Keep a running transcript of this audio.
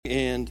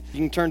You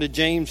can turn to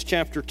James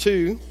chapter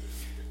 2.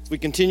 As we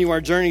continue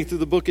our journey through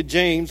the book of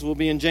James, we'll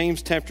be in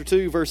James chapter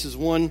 2, verses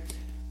 1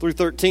 through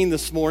 13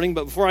 this morning.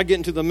 But before I get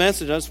into the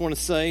message, I just want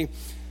to say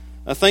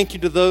a thank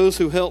you to those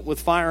who helped with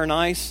Fire and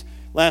Ice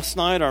last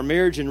night, our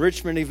marriage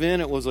enrichment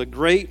event. It was a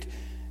great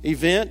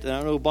event.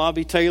 I know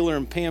Bobby Taylor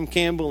and Pam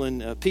Campbell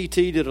and PT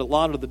did a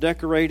lot of the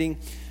decorating,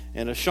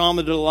 and Ashama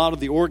did a lot of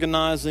the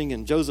organizing,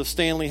 and Joseph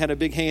Stanley had a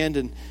big hand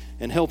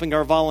in helping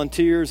our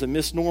volunteers, and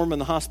Miss Norman,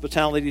 the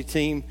hospitality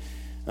team,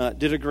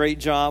 did a great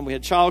job. We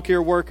had child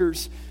care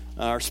workers.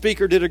 Our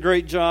speaker did a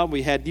great job.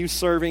 We had youth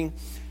serving.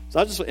 So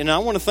I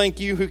want to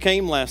thank you who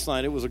came last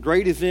night. It was a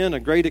great event,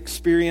 a great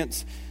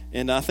experience,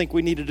 and I think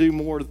we need to do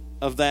more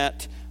of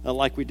that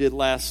like we did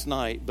last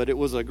night. But it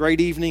was a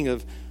great evening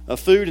of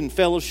food and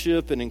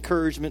fellowship and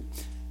encouragement,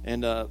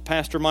 and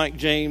Pastor Mike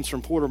James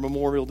from Porter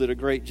Memorial did a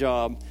great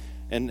job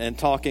and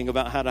talking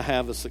about how to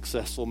have a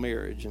successful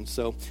marriage. And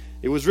so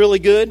it was really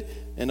good,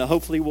 and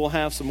hopefully we'll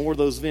have some more of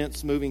those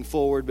events moving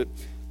forward.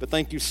 But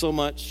thank you so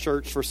much,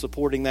 church, for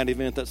supporting that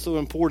event. That's so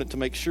important to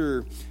make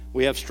sure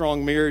we have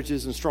strong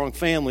marriages and strong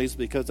families,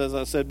 because as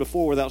I said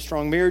before, without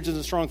strong marriages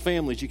and strong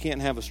families, you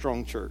can't have a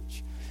strong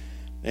church.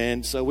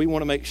 And so we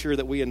want to make sure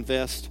that we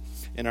invest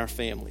in our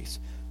families.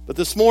 But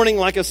this morning,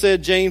 like I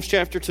said, James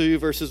chapter 2,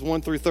 verses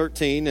 1 through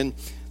 13, and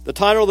the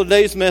title of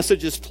today's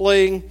message is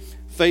Playing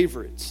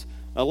Favorites.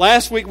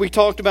 Last week we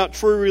talked about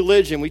true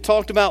religion. We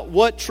talked about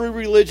what true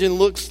religion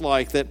looks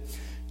like, that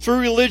true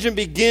religion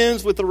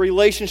begins with a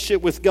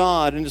relationship with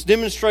God and is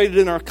demonstrated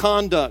in our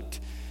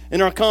conduct,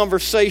 in our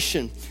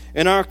conversation,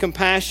 in our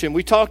compassion.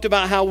 We talked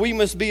about how we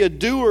must be a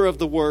doer of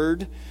the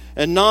word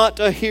and not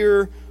a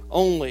hearer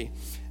only.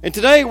 And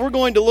today we're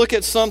going to look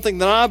at something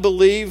that I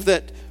believe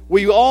that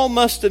we all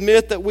must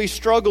admit that we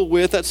struggle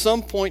with at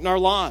some point in our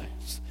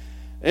lives.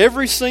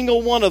 Every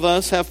single one of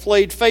us have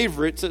played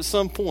favorites at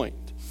some point.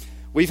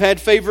 We've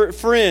had favorite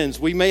friends.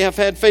 We may have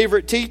had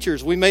favorite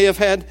teachers. We may have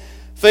had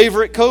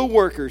favorite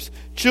co-workers.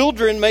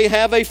 Children may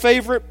have a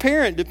favorite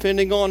parent,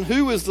 depending on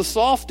who is the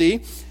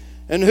softy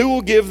and who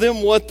will give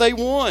them what they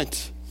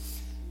want.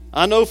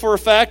 I know for a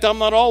fact I'm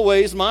not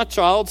always my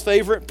child's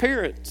favorite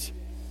parent.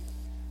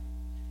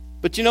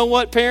 But you know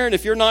what, parent?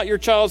 If you're not your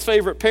child's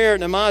favorite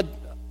parent,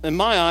 in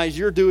my eyes,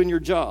 you're doing your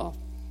job.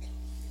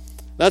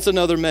 That's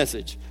another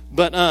message.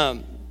 But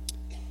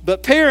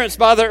parents,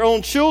 by their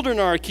own children,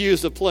 are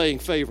accused of playing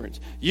favorites.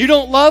 You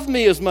don't love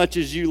me as much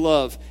as you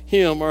love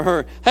him or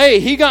her.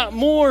 Hey, he got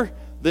more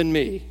than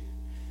me.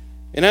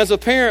 And as a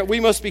parent, we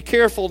must be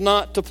careful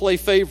not to play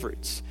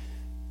favorites.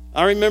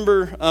 I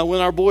remember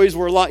when our boys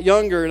were a lot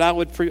younger, and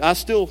I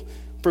still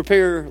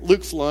prepare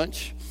Luke's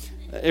lunch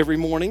every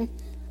morning.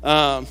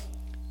 You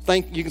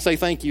can say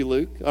thank you,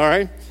 Luke. All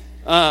right.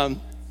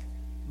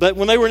 But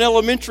when they were in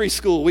elementary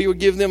school, we would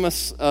give them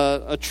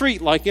a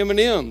treat like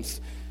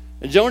M&Ms.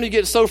 And Joni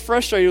gets so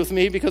frustrated with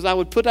me because I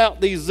would put out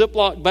these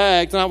Ziploc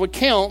bags and I would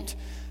count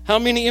how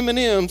many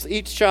M&Ms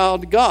each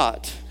child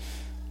got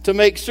to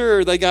make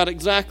sure they got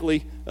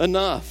exactly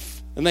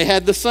enough. And they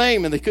had the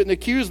same, and they couldn't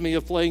accuse me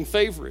of playing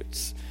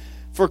favorites.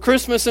 For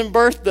Christmas and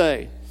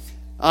birthday,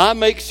 I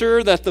make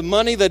sure that the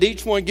money that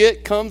each one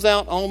get comes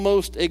out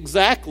almost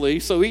exactly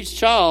so each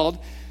child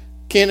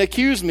can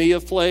accuse me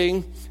of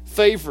playing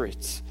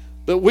favorites.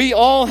 But we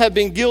all have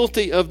been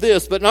guilty of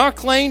this. But in our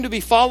claim to be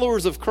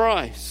followers of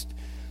Christ,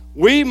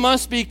 we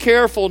must be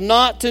careful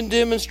not to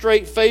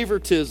demonstrate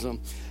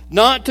favoritism,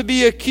 not to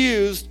be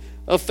accused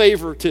of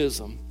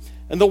favoritism.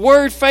 And the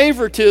word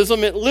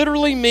favoritism, it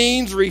literally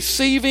means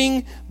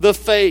receiving the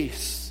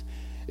face.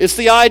 It's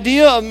the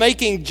idea of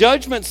making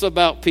judgments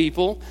about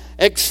people,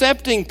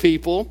 accepting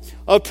people,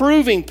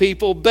 approving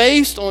people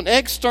based on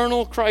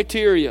external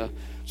criteria,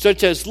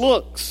 such as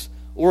looks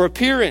or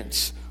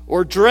appearance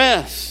or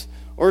dress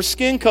or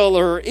skin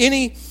color or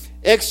any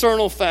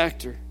external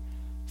factor.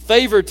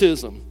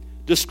 Favoritism,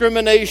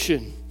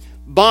 discrimination,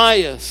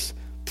 bias,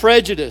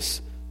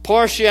 prejudice,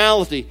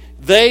 partiality,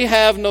 they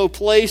have no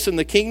place in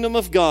the kingdom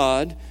of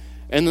God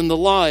and in the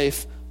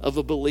life of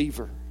a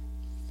believer.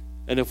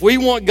 And if we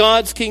want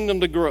God's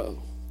kingdom to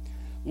grow,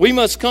 we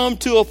must come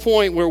to a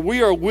point where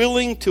we are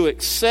willing to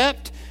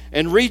accept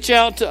and reach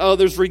out to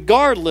others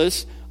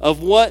regardless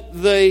of what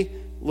they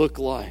look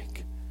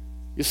like.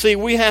 You see,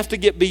 we have to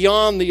get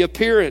beyond the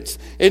appearance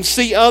and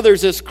see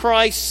others as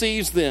Christ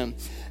sees them.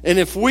 And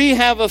if we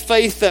have a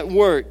faith that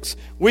works,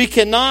 we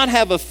cannot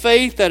have a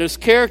faith that is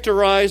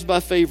characterized by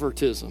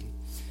favoritism.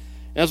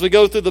 As we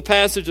go through the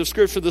passage of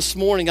Scripture this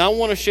morning, I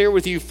want to share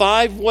with you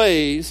 5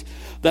 ways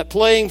that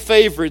playing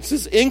favorites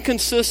is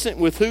inconsistent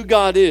with who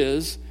God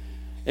is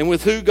and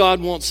with who God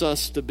wants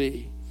us to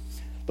be.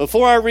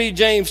 Before I read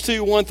James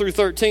 2, 1 through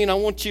 13, I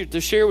want you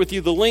to share with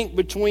you the link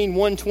between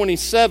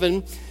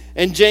 127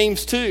 and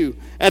James 2.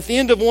 At the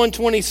end of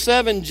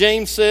 127,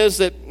 James says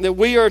that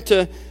we are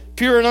to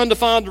pure and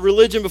undefiled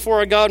religion before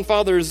our God and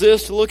Father is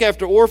this, to look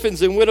after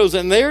orphans and widows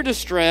in their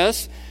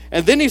distress.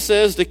 And then he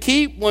says to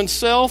keep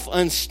oneself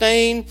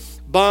unstained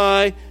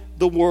by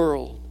the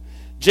world.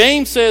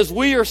 James says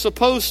we are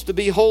supposed to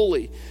be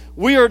holy.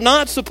 We are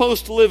not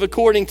supposed to live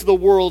according to the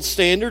world's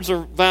standards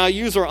or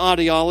values or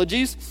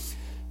ideologies,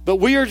 but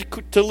we are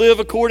to live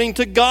according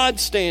to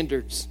God's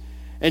standards.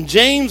 And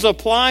James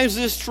applies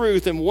this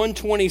truth in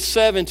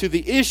 1:27 to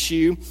the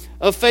issue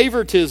of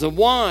favoritism.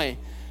 Why?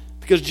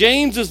 Because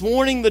James is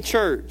warning the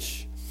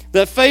church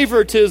that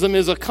favoritism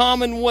is a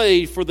common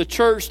way for the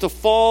church to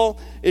fall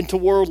into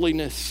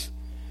worldliness.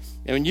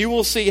 And you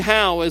will see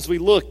how as we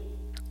look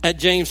at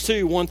James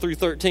 2, 1 through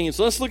 13.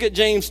 So let's look at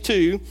James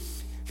 2,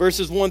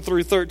 verses 1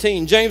 through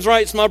 13. James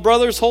writes, "My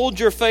brothers, hold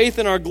your faith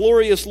in our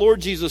glorious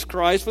Lord Jesus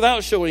Christ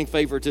without showing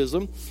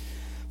favoritism.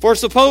 For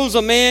suppose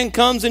a man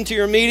comes into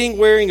your meeting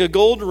wearing a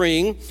gold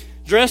ring,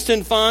 dressed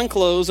in fine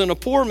clothes, and a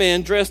poor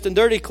man dressed in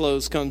dirty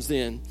clothes comes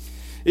in.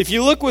 If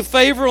you look with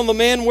favor on the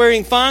man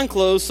wearing fine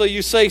clothes, so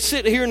you say,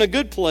 'Sit here in a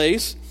good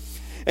place,'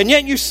 and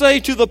yet you say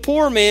to the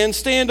poor man,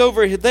 'Stand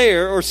over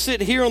there,' or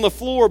 'Sit here on the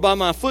floor by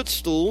my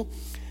footstool,'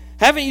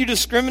 haven't you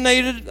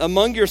discriminated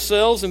among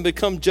yourselves and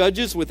become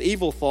judges with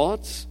evil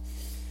thoughts?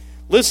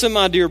 Listen,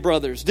 my dear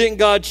brothers, didn't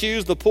God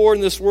choose the poor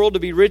in this world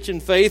to be rich in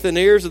faith and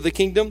heirs of the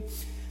kingdom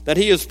that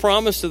he has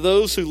promised to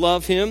those who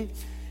love him?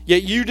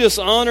 Yet you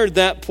dishonored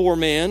that poor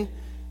man.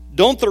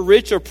 Don't the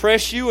rich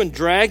oppress you and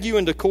drag you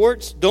into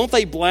courts? Don't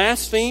they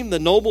blaspheme the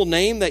noble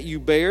name that you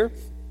bear?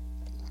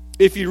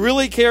 If you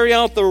really carry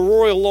out the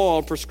royal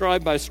law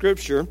prescribed by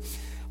Scripture,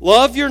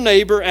 love your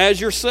neighbor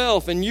as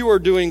yourself, and you are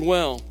doing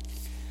well.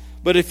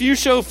 But if you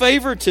show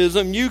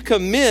favoritism, you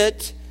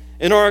commit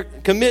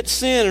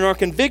sin and are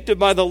convicted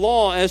by the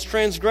law as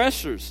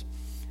transgressors.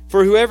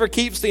 For whoever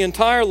keeps the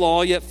entire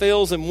law yet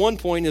fails in one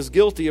point is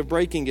guilty of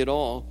breaking it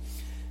all.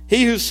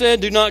 He who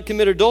said, 'Do not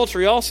commit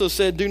adultery,' also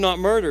said, 'Do not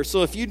murder.'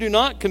 So if you do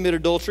not commit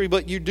adultery,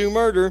 but you do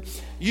murder,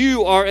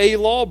 you are a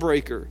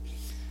lawbreaker.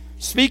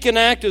 Speak and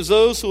act as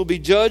those who will be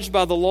judged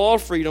by the law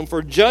of freedom,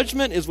 for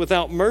judgment is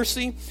without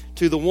mercy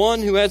to the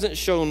one who hasn't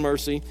shown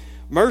mercy.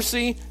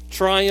 Mercy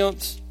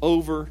triumphs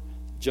over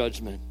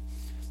judgment."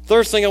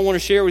 First thing I want to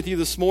share with you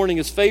this morning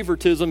is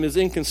favoritism is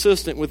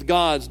inconsistent with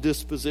God's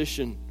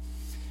disposition.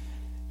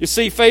 You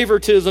see,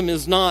 favoritism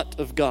is not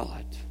of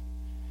God.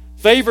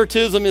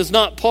 Favoritism is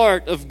not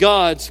part of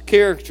God's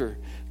character.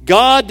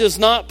 God does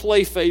not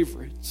play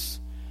favorites.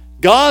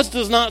 God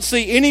does not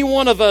see any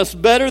one of us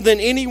better than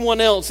anyone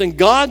else. In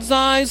God's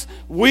eyes,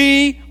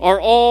 we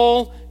are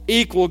all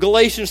equal.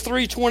 Galatians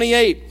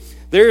 3:28.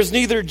 "There is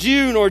neither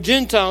Jew nor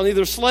Gentile,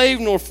 neither slave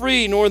nor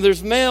free, nor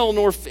there's male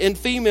nor and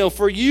female,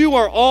 for you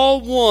are all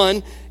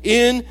one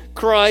in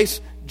Christ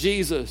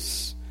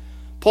Jesus."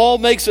 Paul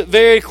makes it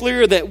very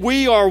clear that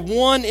we are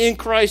one in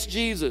Christ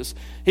Jesus.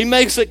 He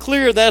makes it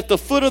clear that at the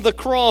foot of the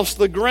cross,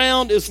 the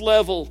ground is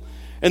level,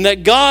 and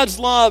that God's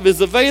love is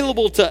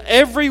available to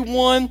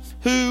everyone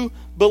who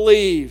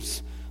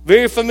believes.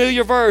 Very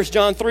familiar verse,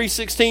 John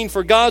 3:16,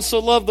 "For God so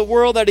loved the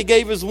world that he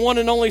gave his one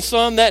and only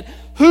Son, that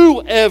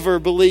whoever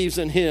believes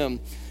in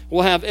him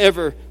will have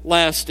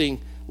everlasting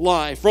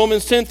life."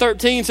 Romans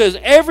 10:13 says,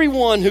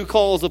 "Everyone who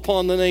calls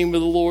upon the name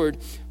of the Lord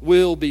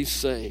will be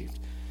saved."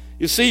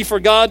 You see, for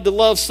God to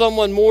love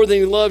someone more than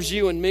he loves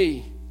you and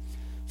me,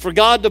 for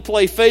God to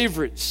play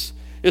favorites,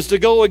 is to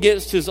go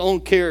against his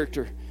own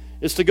character,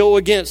 is to go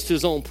against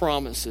his own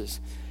promises.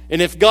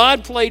 And if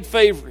God played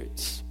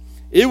favorites,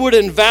 it would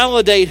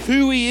invalidate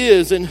who he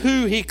is and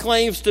who he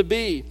claims to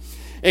be.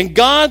 And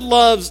God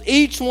loves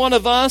each one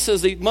of us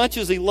as much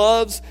as he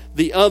loves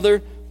the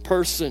other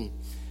person.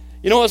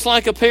 You know, it's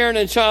like a parent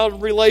and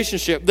child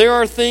relationship. There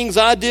are things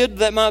I did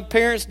that my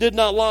parents did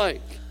not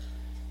like,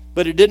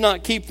 but it did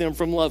not keep them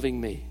from loving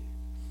me.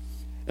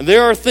 And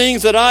there are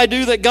things that I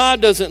do that God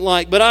doesn't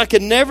like, but I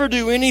can never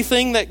do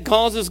anything that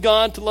causes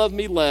God to love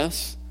me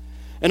less.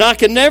 And I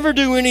can never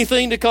do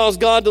anything to cause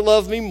God to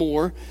love me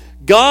more.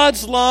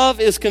 God's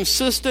love is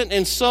consistent,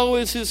 and so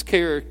is his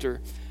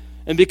character.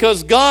 And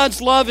because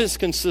God's love is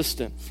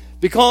consistent,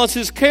 because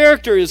his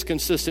character is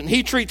consistent,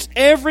 he treats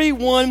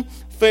everyone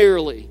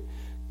fairly.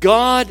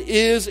 God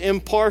is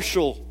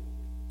impartial.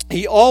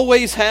 He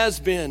always has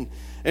been,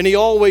 and he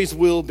always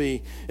will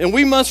be. And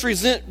we must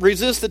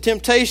resist the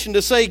temptation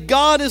to say,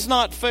 God is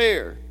not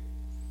fair.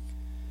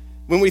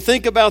 When we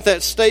think about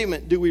that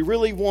statement, do we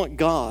really want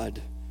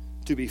God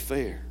to be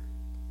fair?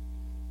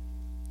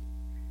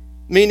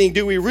 Meaning,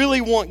 do we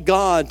really want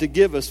God to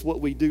give us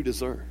what we do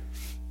deserve?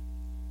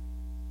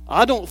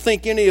 I don't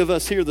think any of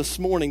us here this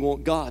morning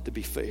want God to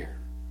be fair.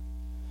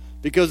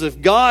 Because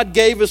if God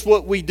gave us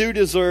what we do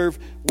deserve,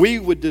 we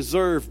would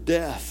deserve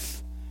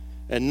death,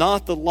 and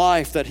not the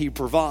life that he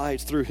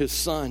provides through his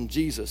Son,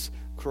 Jesus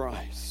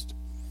Christ.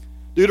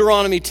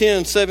 Deuteronomy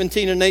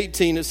 10:17 and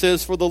 18, it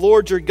says, "For the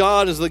Lord your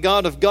God is the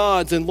God of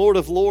gods and Lord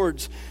of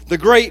lords, the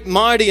great,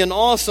 mighty, and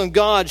awesome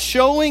God,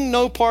 showing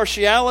no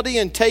partiality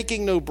and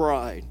taking no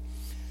bribe.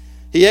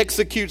 He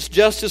executes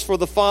justice for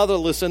the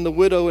fatherless and the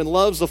widow and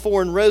loves the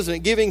foreign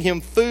resident, giving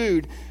him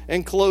food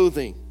and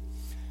clothing."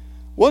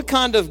 What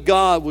kind of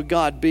God would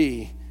God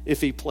be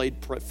if he played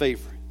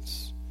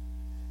favorites?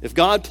 If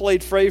God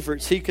played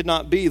favorites, he could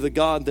not be the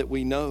God that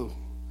we know.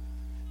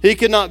 He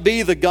could not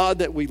be the God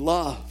that we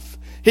love.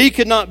 He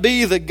could not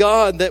be the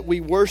God that we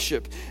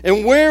worship.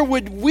 And where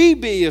would we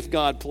be if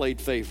God played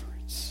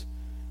favorites?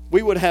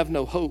 We would have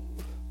no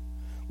hope.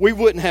 We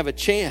wouldn't have a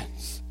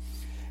chance.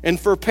 And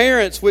for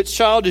parents, which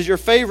child is your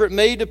favorite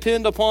may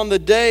depend upon the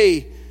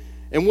day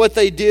and what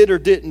they did or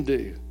didn't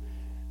do.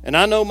 And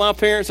I know my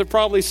parents have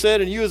probably said,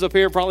 and you as a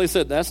parent probably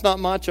said, that's not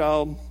my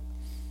child.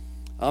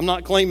 I'm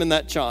not claiming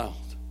that child.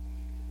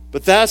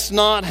 But that's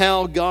not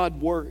how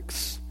God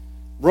works.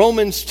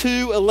 Romans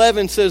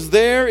 2:11 says,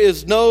 there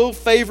is no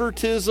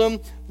favoritism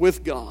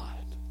with God.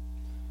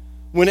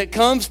 When it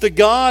comes to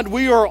God,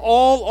 we are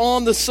all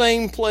on the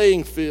same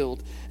playing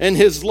field. And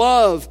His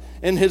love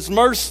and His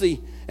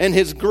mercy and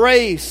His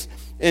grace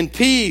and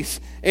peace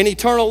and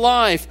eternal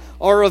life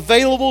are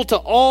available to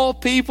all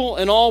people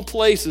and all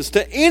places,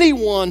 to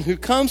anyone who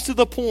comes to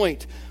the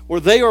point where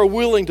they are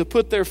willing to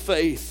put their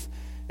faith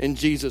in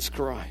Jesus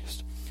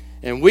Christ.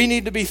 And we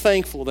need to be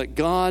thankful that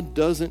God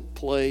doesn't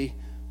play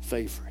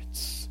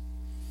favorites.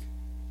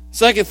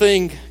 Second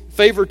thing,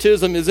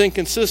 favoritism is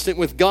inconsistent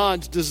with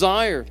God's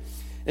desire.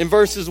 In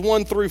verses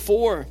 1 through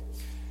 4,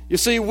 you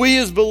see, we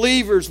as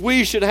believers,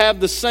 we should have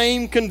the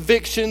same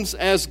convictions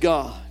as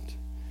God.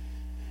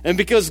 And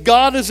because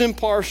God is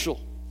impartial,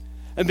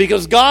 and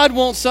because God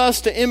wants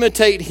us to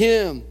imitate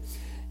Him,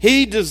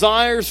 He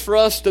desires for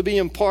us to be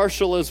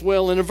impartial as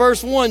well. And in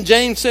verse 1,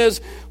 James says,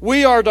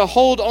 we are to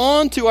hold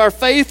on to our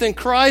faith in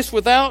Christ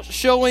without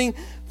showing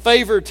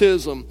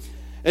favoritism.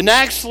 And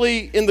actually,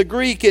 in the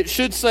Greek, it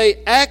should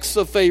say acts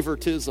of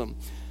favoritism.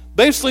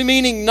 Basically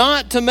meaning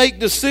not to make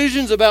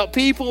decisions about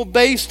people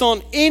based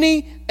on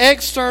any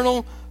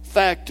external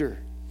factor.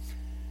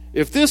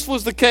 If this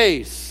was the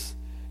case,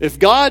 if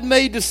God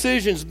made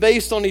decisions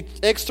based on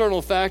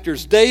external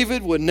factors,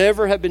 David would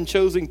never have been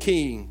chosen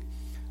king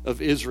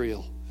of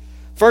Israel.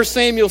 1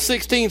 Samuel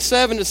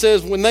 16:7, it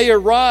says, when they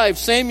arrived,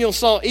 Samuel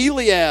saw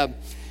Eliab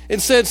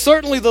and said,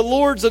 certainly the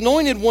Lord's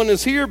anointed one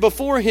is here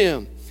before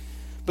him.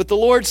 But the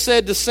Lord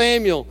said to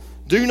Samuel,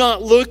 do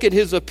not look at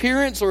his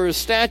appearance or his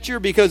stature,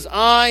 because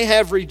I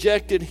have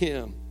rejected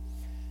him.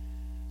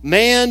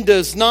 Man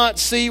does not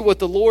see what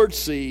the Lord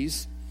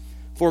sees,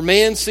 for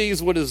man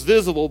sees what is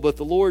visible, but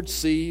the Lord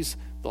sees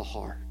the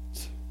heart.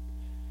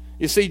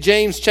 You see,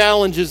 James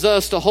challenges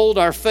us to hold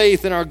our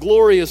faith in our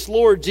glorious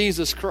Lord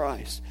Jesus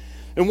Christ.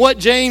 And what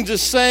James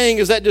is saying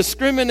is that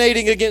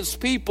discriminating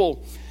against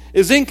people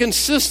is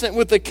inconsistent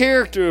with the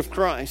character of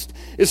Christ.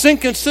 It's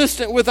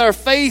inconsistent with our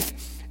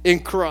faith in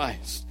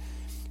Christ.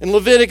 In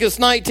Leviticus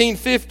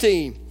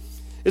 19:15,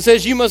 it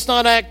says, you must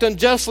not act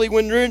unjustly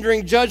when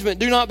rendering judgment.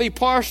 Do not be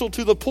partial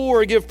to the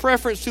poor. Give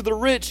preference to the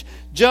rich.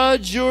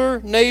 Judge your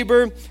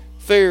neighbor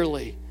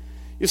fairly.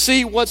 You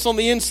see, what's on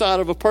the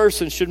inside of a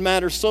person should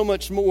matter so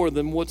much more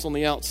than what's on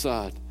the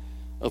outside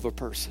of a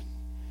person.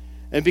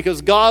 And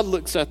because God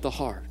looks at the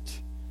heart,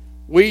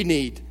 we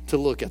need to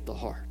look at the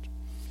heart.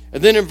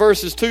 And then in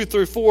verses 2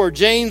 through 4,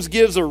 James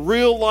gives a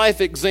real-life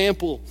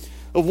example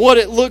of what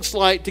it looks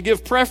like to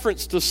give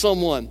preference to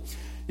someone.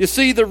 You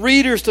see, the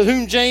readers to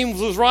whom James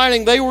was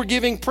writing, they were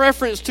giving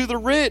preference to the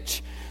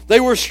rich.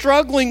 They were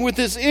struggling with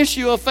this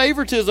issue of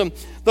favoritism.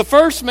 The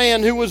first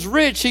man who was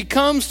rich, he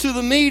comes to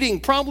the meeting,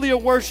 probably a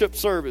worship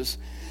service,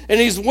 and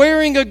he's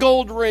wearing a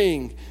gold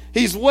ring.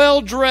 He's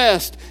well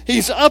dressed.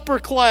 He's upper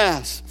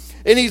class.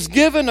 And he's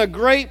given a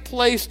great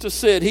place to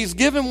sit. He's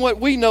given what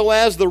we know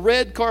as the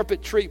red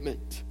carpet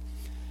treatment.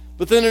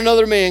 But then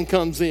another man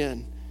comes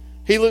in.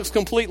 He looks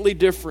completely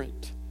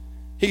different.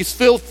 He's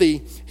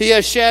filthy. He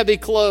has shabby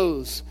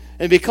clothes.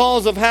 And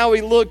because of how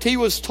he looked, he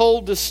was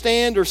told to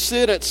stand or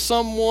sit at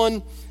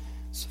someone's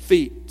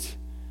feet.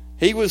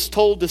 He was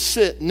told to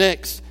sit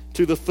next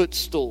to the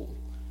footstool.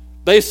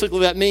 Basically,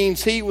 that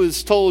means he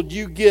was told,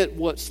 you get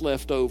what's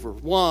left over.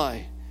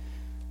 Why?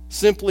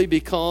 Simply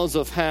because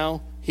of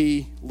how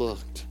he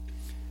looked.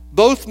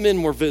 Both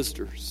men were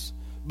visitors.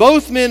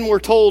 Both men were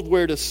told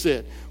where to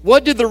sit.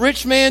 What did the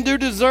rich man do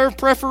to deserve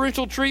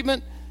preferential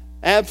treatment?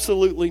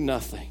 Absolutely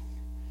nothing.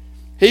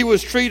 He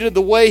was treated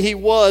the way he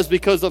was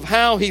because of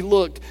how he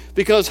looked,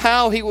 because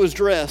how he was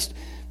dressed,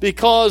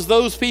 because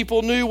those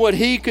people knew what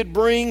he could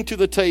bring to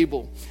the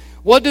table.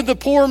 What did the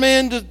poor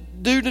man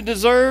do to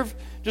deserve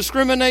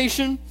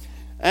discrimination?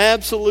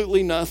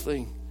 Absolutely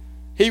nothing.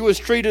 He was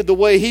treated the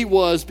way he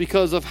was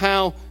because of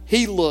how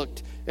he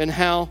looked and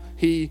how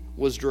he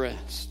was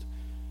dressed.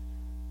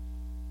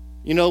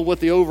 You know what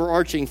the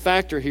overarching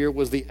factor here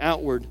was? The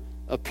outward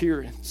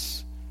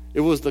appearance. It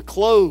was the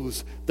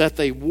clothes that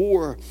they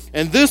wore.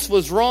 And this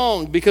was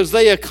wrong because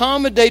they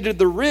accommodated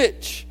the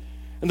rich.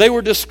 And they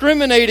were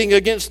discriminating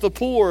against the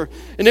poor.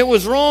 And it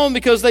was wrong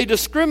because they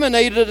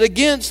discriminated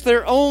against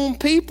their own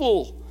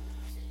people.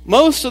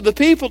 Most of the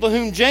people to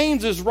whom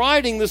James is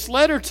writing this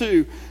letter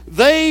to,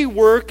 they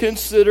were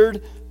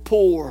considered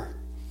poor.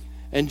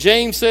 And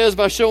James says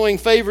by showing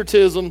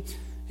favoritism,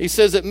 he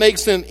says it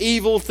makes them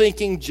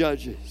evil-thinking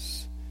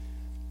judges.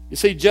 You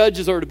see,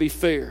 judges are to be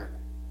fair.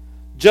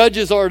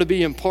 Judges are to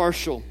be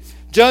impartial.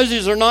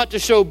 Judges are not to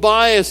show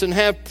bias and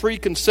have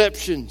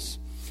preconceptions.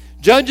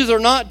 Judges are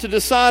not to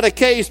decide a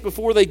case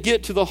before they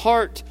get to the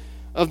heart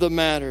of the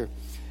matter.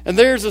 And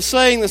there's a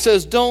saying that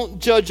says, don't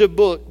judge a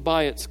book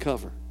by its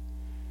cover.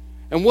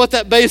 And what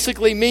that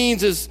basically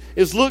means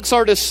is looks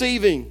are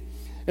deceiving,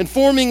 and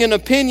forming an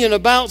opinion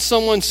about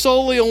someone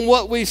solely on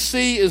what we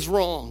see is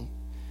wrong.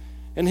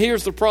 And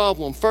here's the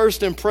problem.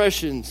 First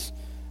impressions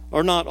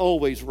are not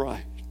always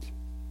right.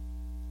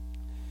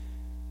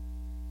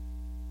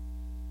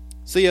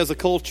 See, as a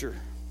culture,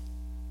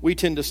 we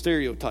tend to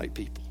stereotype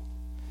people.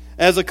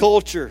 As a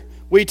culture,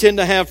 we tend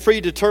to have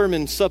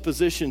predetermined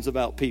suppositions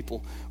about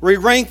people. We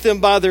rank them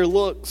by their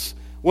looks,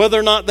 whether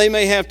or not they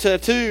may have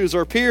tattoos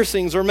or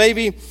piercings or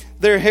maybe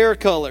their hair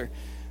color.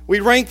 We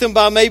rank them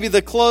by maybe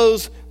the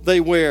clothes they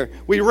wear.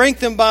 We rank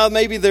them by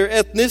maybe their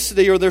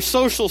ethnicity or their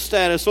social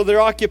status or their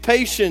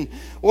occupation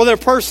or their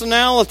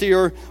personality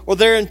or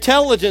their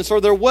intelligence or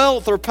their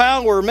wealth or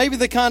power or maybe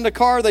the kind of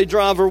car they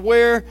drive or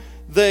where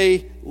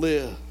they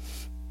live.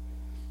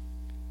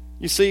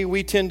 You see,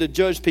 we tend to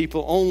judge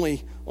people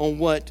only on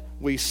what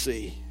we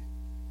see.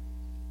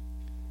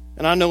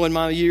 And I know in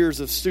my years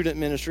of student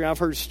ministry, I've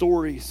heard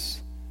stories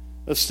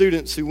of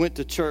students who went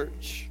to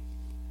church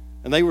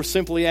and they were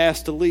simply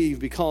asked to leave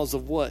because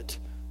of what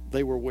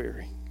they were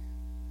wearing.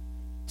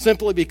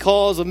 Simply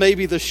because of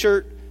maybe the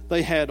shirt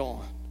they had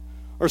on.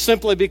 Or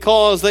simply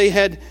because they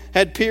had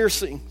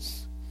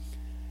piercings.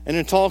 And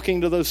in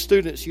talking to those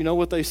students, you know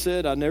what they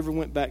said? I never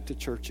went back to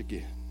church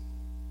again.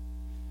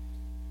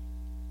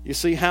 You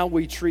see, how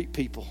we treat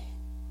people,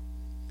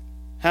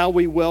 how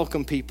we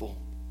welcome people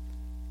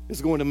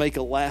is going to make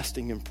a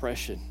lasting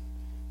impression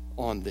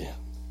on them.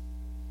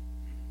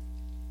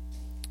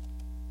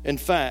 In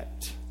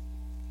fact,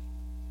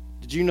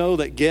 did you know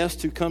that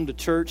guests who come to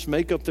church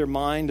make up their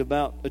mind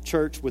about a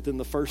church within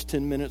the first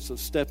 10 minutes of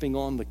stepping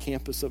on the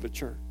campus of a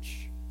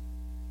church?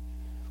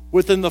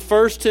 Within the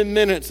first 10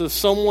 minutes of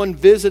someone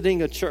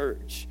visiting a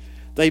church,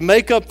 they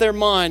make up their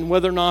mind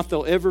whether or not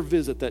they'll ever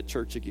visit that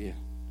church again.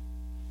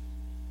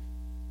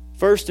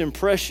 First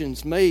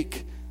impressions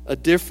make a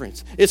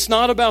difference. It's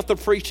not about the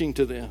preaching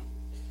to them.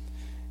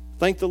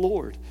 Thank the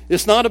Lord.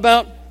 It's not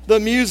about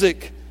the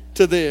music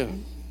to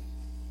them.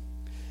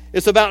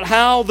 It's about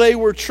how they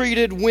were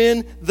treated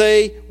when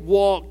they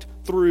walked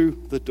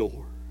through the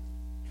door.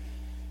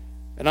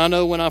 And I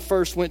know when I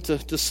first went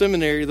to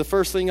seminary, the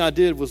first thing I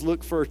did was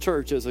look for a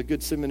church as a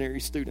good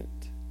seminary student.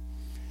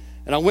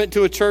 And I went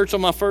to a church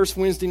on my first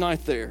Wednesday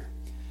night there.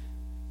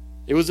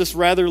 It was this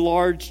rather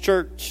large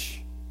church.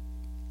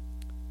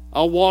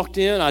 I walked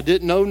in. I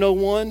didn't know no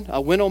one. I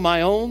went on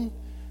my own.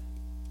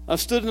 I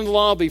stood in the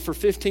lobby for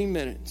 15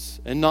 minutes,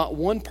 and not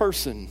one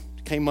person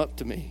came up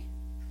to me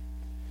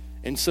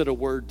and said a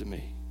word to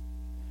me.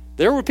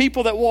 There were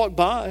people that walked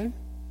by.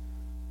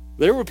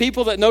 There were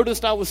people that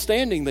noticed I was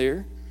standing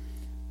there,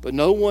 but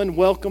no one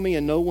welcomed me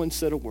and no one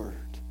said a word.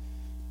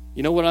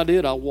 You know what I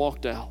did? I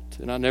walked out,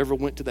 and I never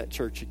went to that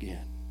church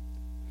again.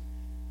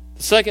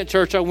 The second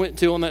church I went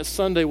to on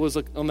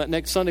that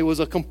next Sunday was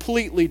a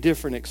completely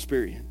different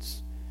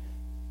experience.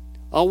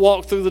 I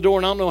walked through the door,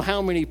 and I don't know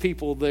how many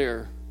people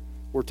there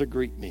were to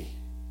greet me.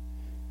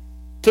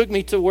 Took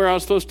me to where I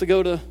was supposed to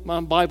go to my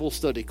Bible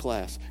study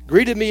class.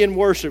 Greeted me in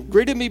worship.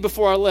 Greeted me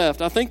before I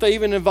left. I think they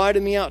even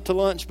invited me out to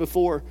lunch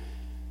before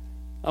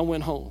I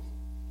went home.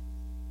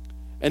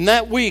 And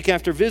that week,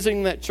 after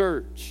visiting that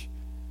church,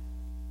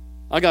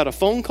 I got a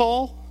phone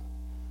call,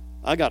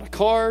 I got a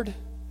card,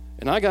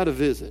 and I got a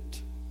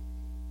visit.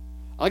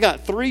 I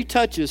got 3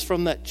 touches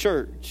from that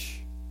church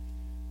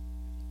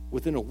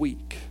within a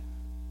week.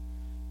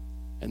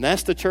 And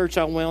that's the church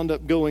I wound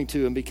up going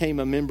to and became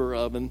a member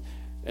of. And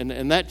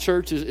that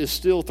church is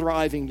still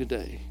thriving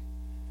today.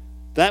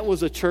 That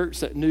was a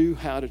church that knew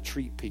how to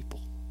treat people.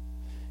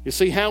 You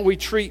see, how we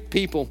treat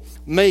people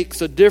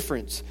makes a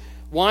difference.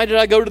 Why did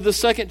I go to the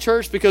second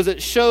church? Because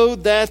it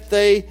showed that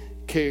they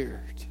cared.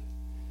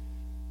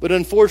 But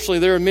unfortunately,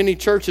 there are many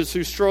churches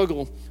who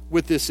struggle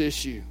with this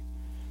issue.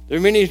 There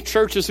are many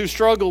churches who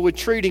struggle with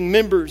treating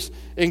members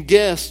and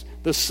guests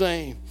the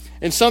same.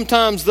 And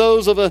sometimes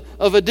those of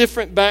a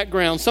different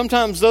background,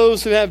 sometimes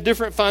those who have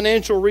different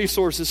financial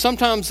resources,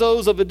 sometimes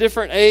those of a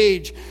different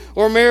age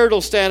or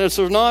marital status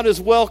are not as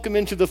welcome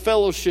into the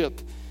fellowship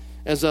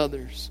as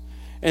others.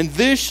 And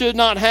this should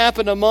not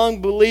happen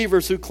among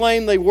believers who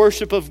claim they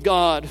worship of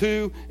God,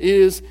 who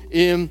is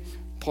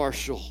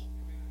impartial.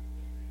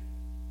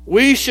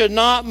 We should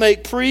not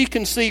make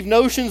preconceived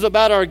notions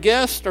about our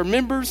guests or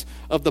members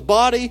of the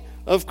body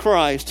of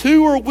Christ.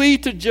 Who are we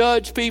to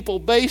judge people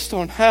based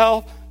on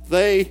how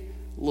they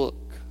look?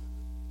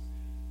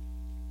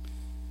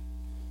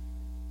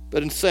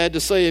 But it's sad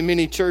to say, in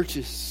many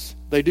churches,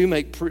 they do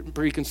make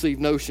preconceived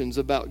notions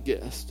about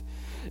guests.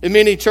 In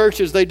many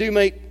churches, they do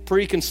make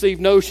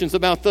preconceived notions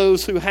about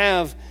those who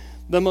have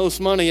the most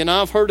money. And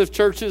I've heard of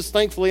churches,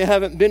 thankfully I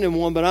haven't been in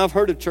one, but I've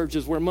heard of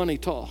churches where money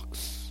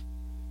talks.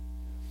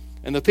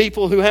 And the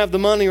people who have the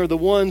money are the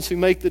ones who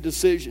make the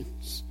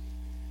decisions.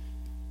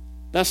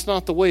 That's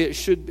not the way it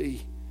should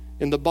be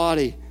in the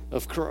body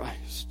of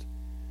Christ.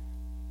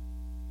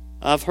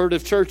 I've heard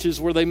of churches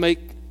where they make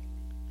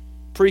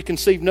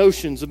preconceived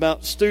notions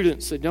about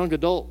students and young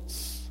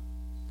adults,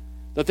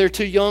 that they're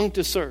too young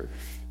to serve.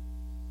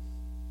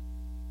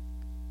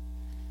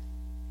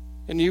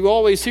 And you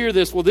always hear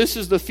this, well, this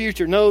is the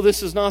future. No,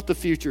 this is not the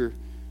future.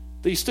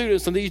 These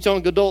students and these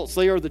young adults,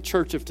 they are the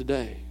church of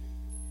today.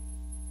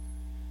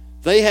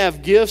 They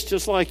have gifts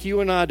just like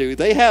you and I do.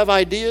 They have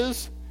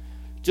ideas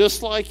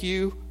just like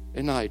you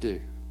and I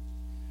do.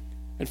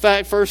 In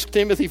fact, 1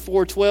 Timothy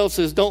 4:12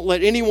 says, don't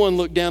let anyone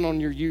look down on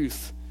your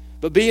youth,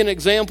 but be an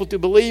example to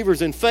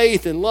believers in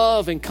faith and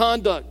love and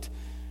conduct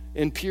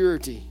and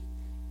purity.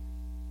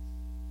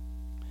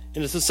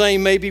 And it's the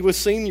same maybe with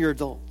senior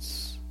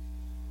adults.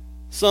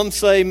 Some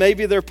say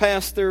maybe they're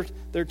past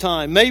their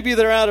time. Maybe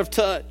they're out of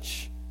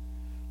touch.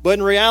 But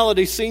in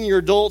reality, senior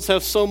adults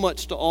have so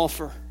much to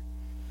offer.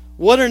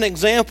 What an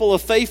example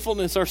of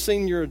faithfulness our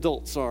senior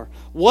adults are.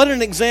 What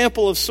an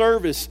example of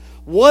service.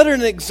 What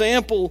an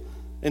example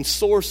and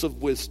source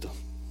of wisdom.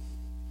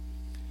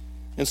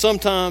 And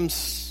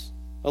sometimes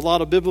a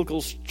lot of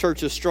biblical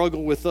churches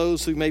struggle with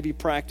those who maybe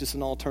practice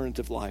an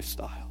alternative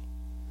lifestyle.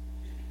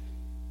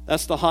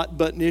 That's the hot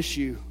button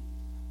issue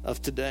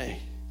of today.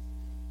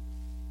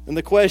 And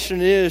the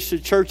question is,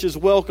 should churches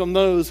welcome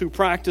those who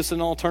practice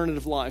an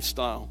alternative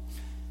lifestyle?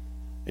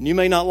 And you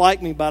may not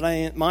like me,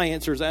 but my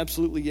answer is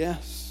absolutely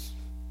yes.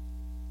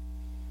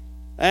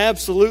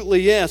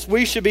 Absolutely yes.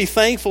 We should be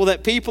thankful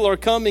that people are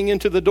coming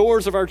into the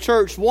doors of our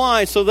church.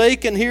 Why? So they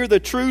can hear the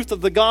truth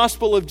of the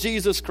gospel of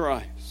Jesus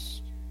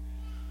Christ.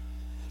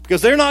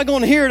 Because they're not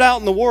going to hear it out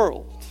in the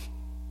world.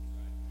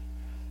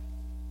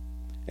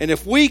 And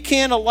if we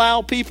can't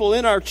allow people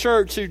in our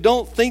church who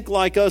don't think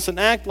like us and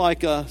act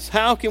like us,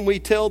 how can we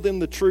tell them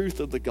the truth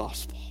of the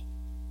gospel?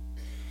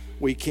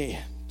 We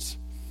can't.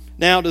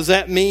 Now, does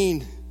that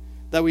mean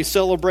that we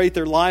celebrate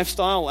their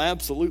lifestyle?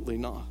 Absolutely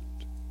not.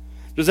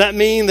 Does that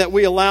mean that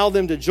we allow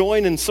them to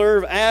join and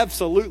serve?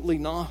 Absolutely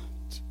not.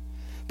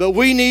 But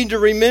we need to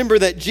remember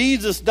that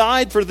Jesus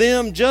died for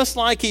them just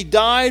like He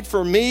died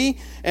for me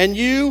and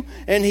you,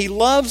 and He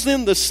loves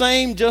them the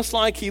same just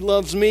like He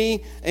loves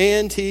me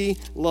and He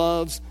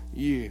loves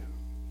you.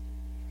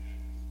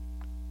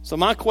 So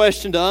my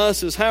question to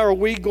us is, how are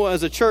we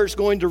as a church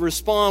going to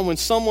respond when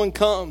someone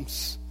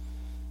comes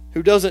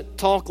who doesn't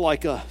talk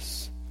like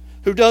us,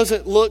 who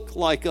doesn't look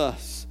like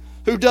us,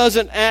 who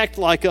doesn't act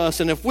like us?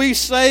 And if we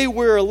say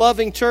we're a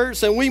loving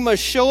church, then we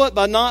must show it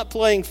by not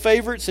playing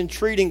favorites and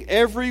treating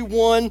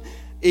everyone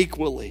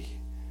equally.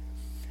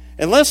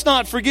 And let's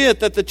not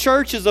forget that the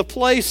church is a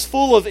place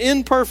full of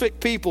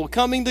imperfect people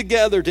coming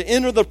together to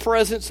enter the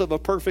presence of a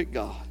perfect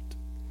God.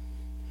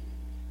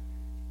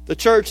 The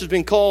church has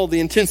been called the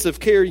intensive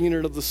care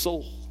unit of the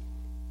soul.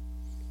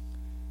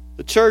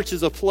 The church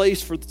is a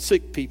place for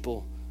sick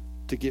people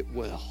to get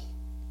well.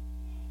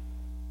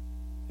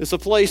 It's a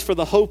place for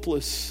the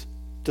hopeless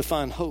to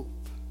find hope.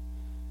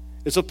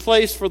 It's a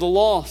place for the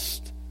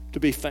lost to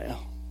be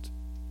found.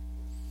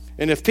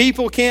 And if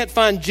people can't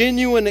find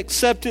genuine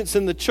acceptance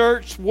in the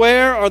church,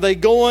 where are they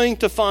going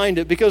to find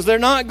it? Because they're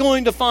not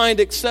going to find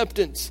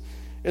acceptance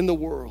in the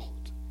world.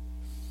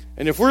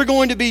 And if we're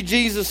going to be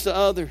Jesus to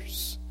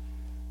others,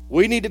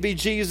 we need to be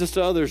Jesus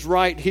to others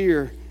right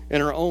here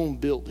in our own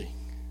building.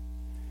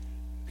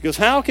 Because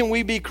how can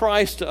we be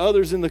Christ to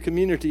others in the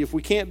community if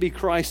we can't be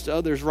Christ to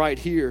others right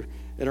here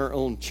in our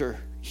own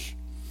church?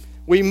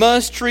 We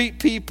must treat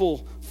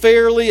people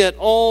fairly at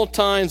all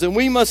times, and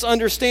we must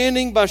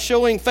understanding by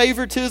showing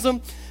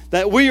favoritism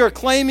that we are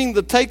claiming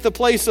to take the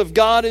place of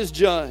God as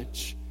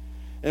judge.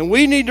 And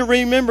we need to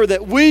remember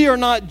that we are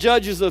not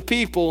judges of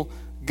people,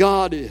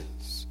 God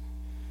is.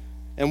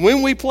 And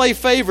when we play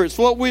favorites,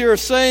 what we are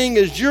saying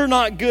is, you're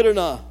not good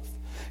enough.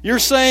 You're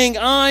saying,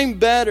 I'm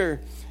better.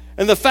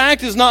 And the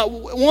fact is, not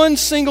one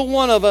single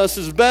one of us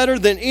is better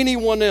than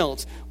anyone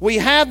else. We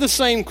have the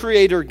same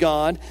Creator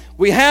God.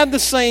 We have the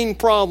same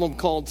problem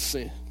called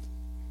sin.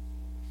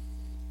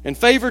 And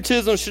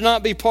favoritism should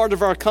not be part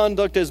of our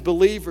conduct as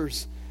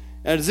believers,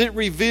 as it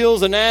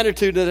reveals an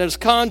attitude that is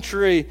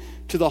contrary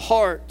to the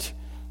heart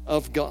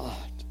of God.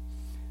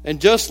 And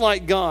just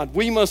like God,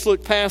 we must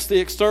look past the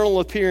external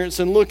appearance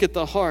and look at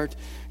the heart.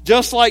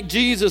 Just like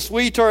Jesus,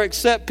 we are to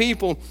accept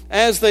people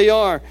as they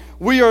are.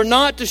 We are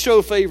not to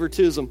show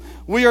favoritism.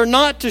 We are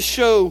not to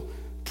show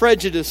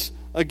prejudice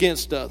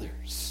against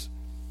others.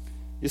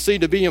 You see,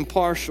 to be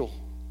impartial,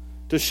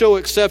 to show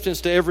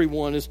acceptance to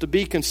everyone, is to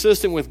be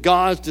consistent with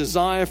God's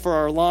desire for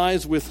our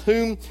lives, with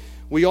whom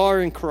we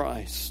are in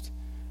Christ,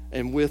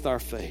 and with our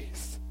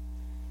faith.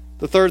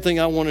 The third thing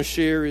I want to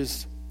share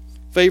is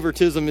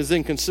favoritism is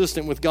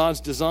inconsistent with God's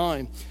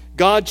design.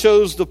 God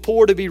chose the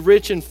poor to be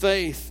rich in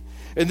faith.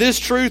 And this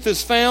truth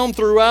is found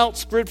throughout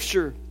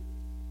Scripture.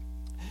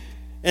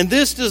 And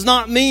this does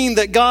not mean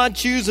that God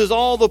chooses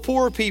all the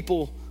poor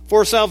people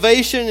for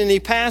salvation and He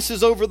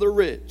passes over the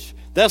rich.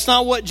 That's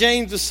not what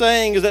James is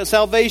saying, is that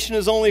salvation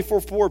is only for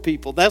poor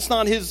people. That's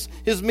not his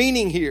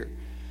meaning here.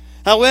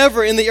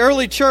 However, in the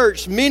early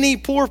church, many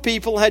poor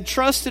people had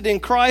trusted in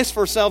Christ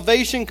for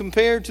salvation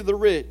compared to the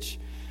rich.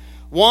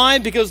 Why?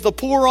 Because the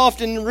poor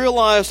often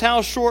realized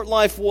how short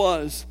life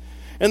was.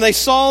 And they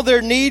saw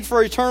their need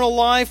for eternal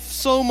life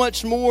so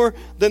much more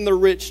than the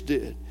rich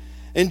did.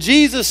 And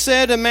Jesus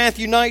said in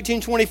Matthew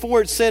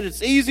 19:24, it said,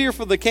 it's easier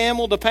for the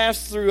camel to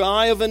pass through the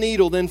eye of a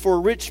needle than for a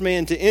rich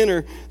man to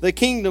enter the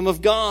kingdom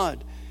of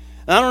God.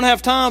 And I don't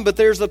have time, but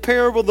there's the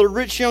parable of the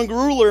rich young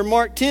ruler in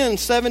Mark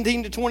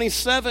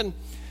 10:17-27,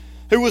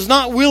 who was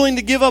not willing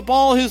to give up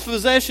all his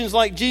possessions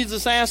like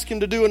Jesus asked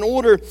him to do in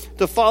order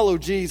to follow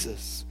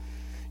Jesus.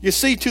 You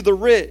see, to the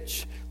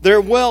rich,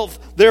 their wealth,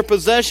 their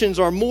possessions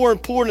are more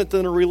important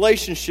than a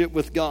relationship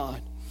with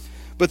God.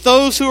 But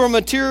those who are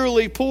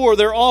materially poor,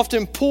 they're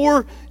often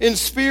poor in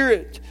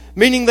spirit,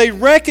 meaning they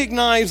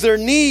recognize their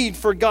need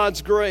for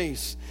God's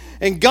grace.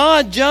 And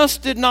God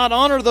just did not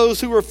honor those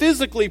who were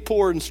physically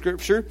poor in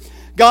Scripture.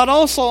 God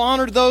also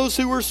honored those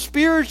who were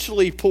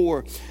spiritually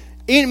poor,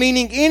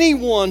 meaning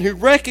anyone who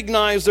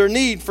recognized their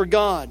need for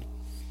God.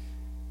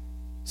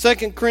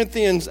 2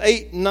 Corinthians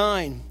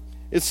 8:9.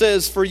 It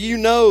says, for you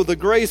know the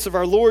grace of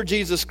our Lord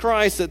Jesus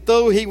Christ, that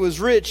though he was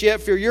rich,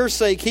 yet for your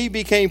sake he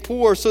became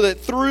poor, so that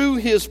through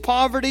his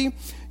poverty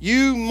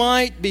you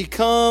might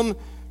become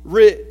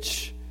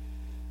rich.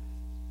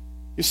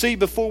 You see,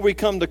 before we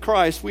come to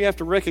Christ, we have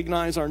to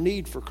recognize our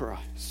need for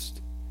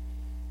Christ.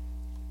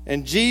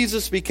 And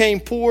Jesus became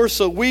poor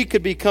so we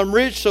could become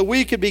rich, so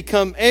we could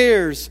become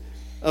heirs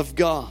of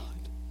God.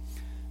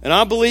 And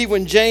I believe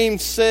when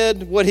James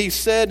said what he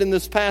said in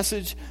this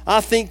passage, I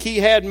think he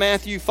had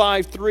Matthew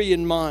 5:3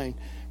 in mind.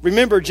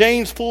 Remember,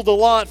 James pulled a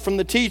lot from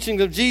the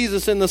teachings of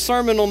Jesus in the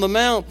Sermon on the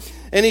Mount.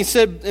 And he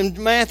said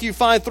in Matthew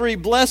 5:3,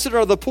 blessed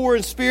are the poor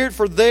in spirit,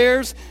 for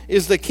theirs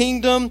is the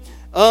kingdom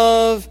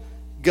of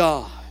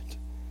God.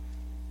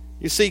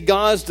 You see,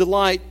 God's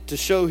delight to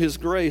show his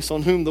grace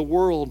on whom the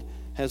world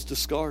has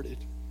discarded.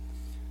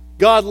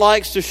 God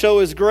likes to show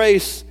his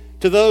grace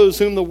to those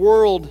whom the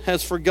world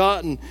has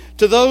forgotten,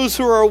 to those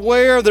who are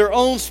aware of their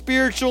own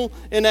spiritual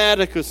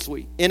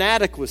inadequacy.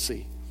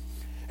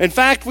 In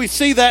fact, we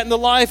see that in the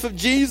life of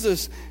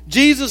Jesus.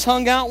 Jesus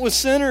hung out with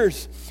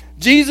sinners.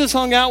 Jesus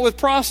hung out with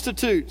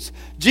prostitutes.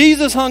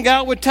 Jesus hung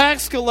out with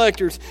tax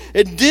collectors.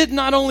 And did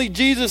not only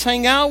Jesus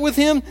hang out with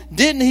him,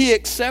 didn't he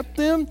accept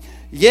them?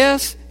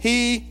 Yes,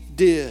 he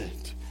did.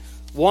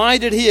 Why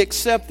did he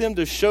accept them?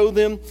 To show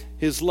them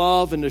his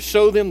love and to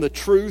show them the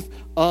truth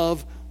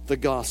of the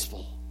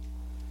gospel.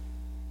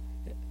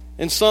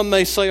 And some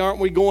may say, aren't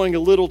we going a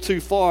little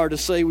too far to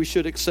say we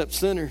should accept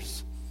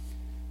sinners?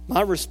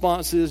 My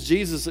response is,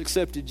 Jesus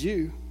accepted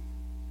you.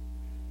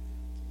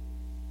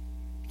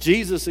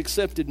 Jesus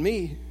accepted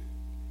me.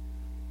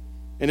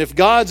 And if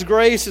God's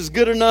grace is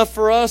good enough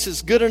for us,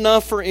 it's good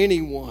enough for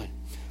anyone.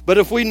 But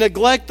if we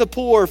neglect the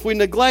poor, if we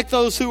neglect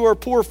those who are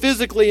poor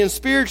physically and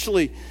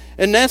spiritually,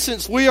 in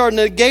essence, we are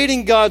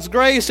negating God's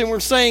grace, and we're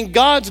saying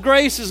God's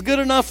grace is good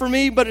enough for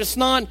me, but it's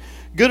not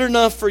good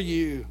enough for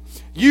you.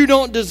 You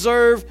don't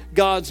deserve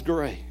God's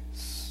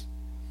grace.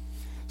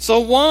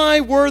 So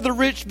why were the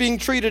rich being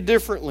treated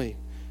differently?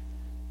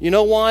 You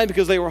know why?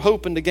 Because they were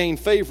hoping to gain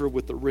favor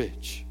with the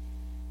rich.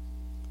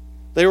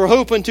 They were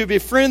hoping to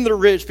befriend the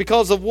rich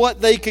because of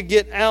what they could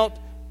get out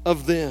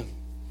of them.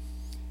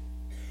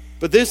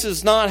 But this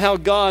is not how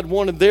God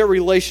wanted their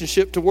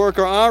relationship to work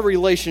or our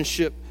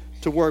relationship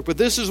to work. But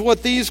this is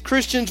what these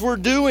Christians were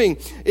doing.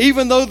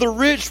 Even though the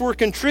rich were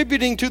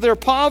contributing to their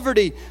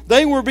poverty,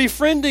 they were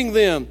befriending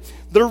them.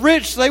 The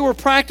rich, they were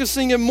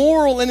practicing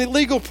immoral and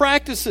illegal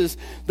practices.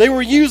 They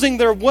were using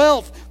their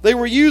wealth. They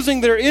were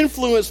using their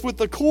influence with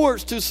the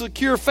courts to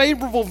secure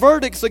favorable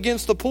verdicts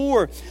against the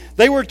poor.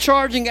 They were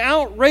charging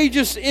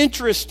outrageous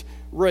interest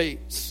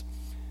rates.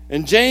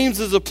 And James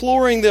is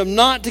imploring them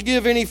not to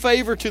give any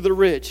favor to the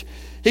rich.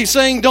 He's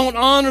saying, don't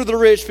honor the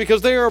rich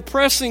because they are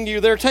oppressing you.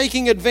 They're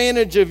taking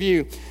advantage of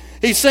you.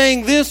 He's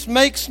saying this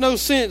makes no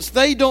sense.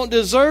 They don't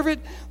deserve it.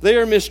 They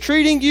are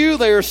mistreating you.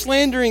 They are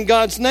slandering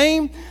God's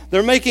name.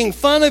 They're making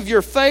fun of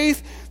your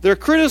faith. They're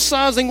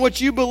criticizing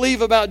what you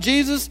believe about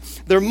Jesus.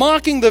 They're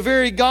mocking the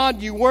very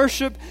God you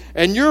worship.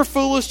 And you're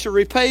foolish to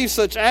repay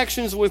such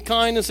actions with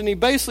kindness. And he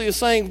basically is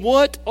saying,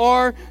 what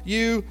are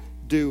you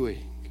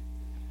doing?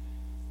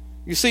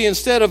 You see,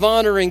 instead of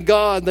honoring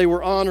God, they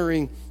were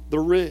honoring the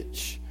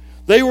rich.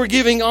 They were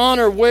giving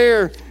honor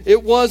where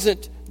it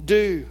wasn't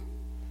due.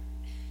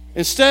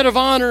 Instead of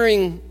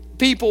honoring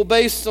people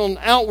based on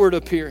outward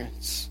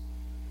appearance,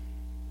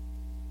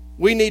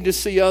 we need to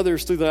see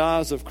others through the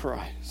eyes of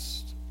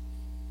Christ.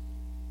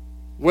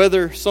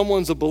 Whether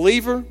someone's a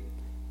believer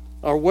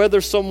or whether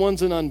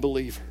someone's an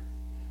unbeliever,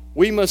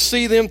 we must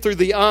see them through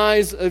the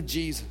eyes of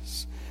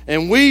Jesus.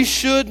 And we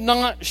should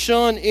not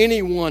shun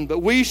anyone, but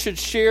we should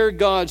share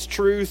God's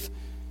truth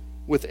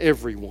with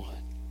everyone.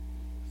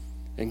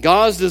 And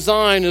God's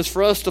design is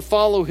for us to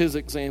follow his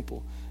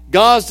example.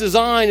 God's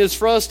design is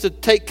for us to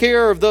take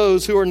care of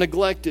those who are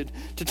neglected,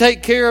 to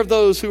take care of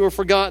those who are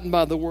forgotten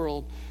by the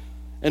world,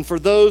 and for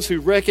those who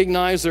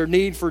recognize their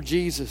need for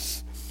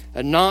Jesus,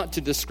 and not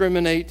to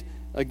discriminate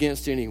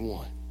against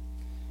anyone.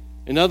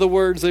 In other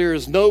words, there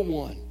is no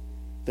one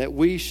that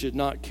we should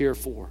not care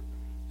for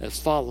as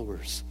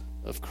followers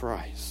of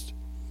Christ.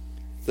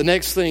 The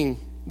next thing,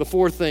 the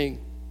fourth thing,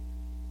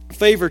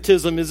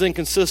 favoritism is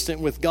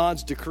inconsistent with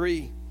God's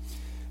decree.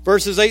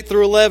 Verses 8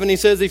 through 11, he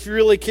says, if you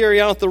really carry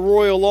out the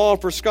royal law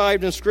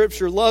prescribed in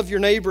Scripture, love your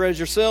neighbor as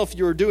yourself,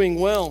 you are doing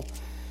well.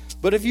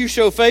 But if you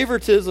show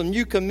favoritism,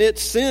 you commit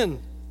sin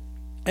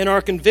and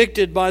are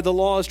convicted by the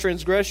law as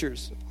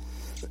transgressors.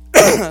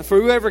 For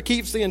whoever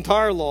keeps the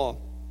entire law,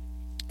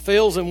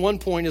 fails in one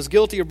point, is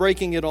guilty of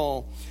breaking it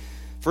all.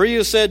 For he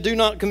who said, do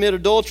not commit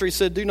adultery,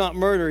 said, do not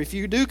murder. If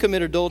you do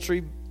commit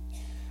adultery,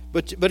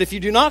 but if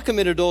you do not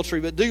commit adultery,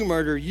 but do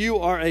murder, you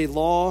are a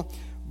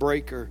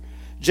lawbreaker.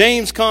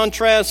 James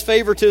contrasts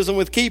favoritism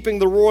with keeping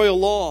the royal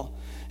law.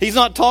 He's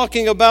not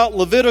talking about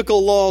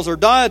Levitical laws or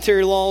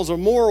dietary laws or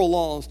moral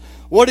laws.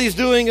 What he's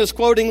doing is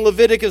quoting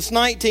Leviticus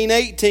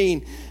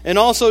 19:18 and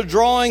also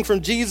drawing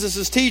from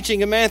Jesus' teaching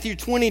in Matthew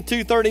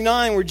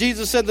 22:39, where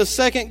Jesus said the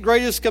second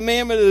greatest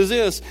commandment is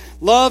this: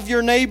 love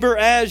your neighbor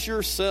as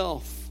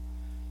yourself.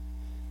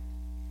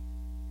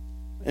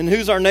 And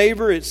who's our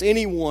neighbor? It's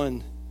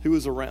anyone who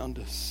is around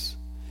us.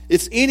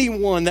 It's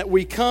anyone that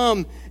we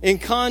come in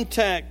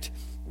contact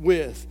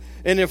with.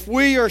 And if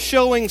we are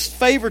showing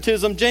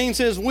favoritism, James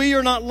says we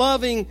are not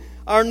loving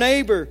our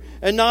neighbor.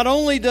 And not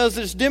only does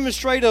this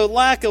demonstrate a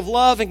lack of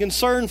love and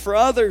concern for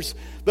others,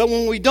 but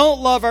when we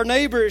don't love our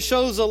neighbor, it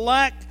shows a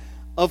lack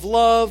of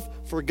love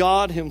for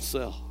God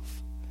Himself.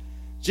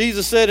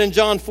 Jesus said in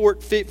John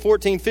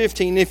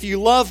 14:15, if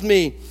you love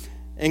me,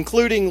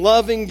 including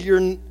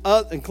loving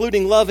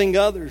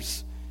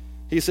others,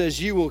 He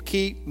says, you will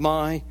keep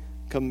my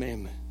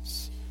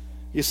commandments.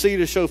 You see,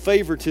 to show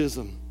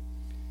favoritism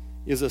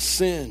is a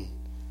sin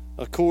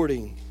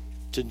according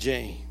to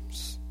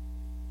James.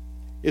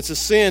 It's a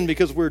sin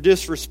because we're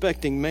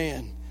disrespecting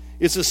man.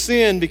 It's a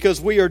sin because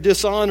we are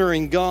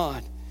dishonoring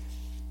God.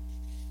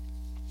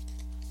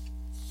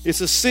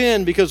 It's a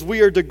sin because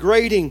we are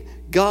degrading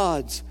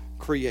God's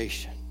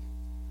creation.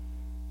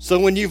 So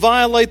when you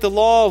violate the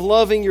law of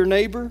loving your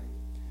neighbor,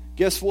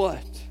 guess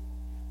what?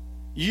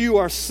 You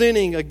are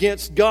sinning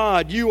against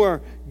God. You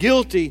are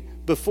guilty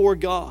before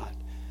God.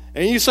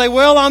 And you say,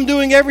 well, I'm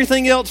doing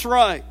everything else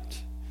right.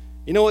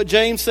 You know what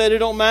James said? It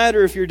don't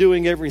matter if you're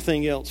doing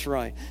everything else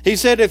right. He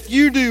said, if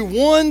you do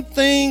one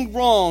thing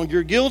wrong,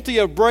 you're guilty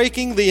of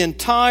breaking the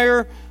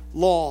entire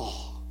law.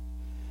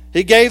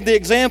 He gave the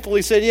example.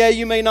 He said, yeah,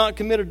 you may not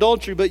commit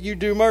adultery, but you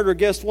do murder.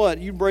 Guess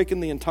what? You're breaking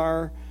the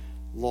entire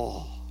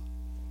law.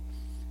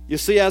 You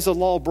see, as a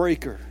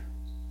lawbreaker,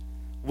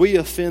 we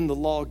offend the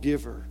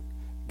lawgiver,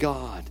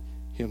 God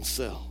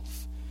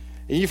Himself.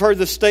 And you've heard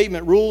the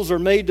statement, rules are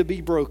made to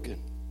be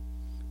broken.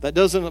 That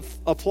doesn't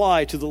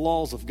apply to the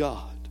laws of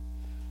God.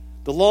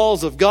 The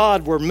laws of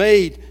God were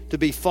made to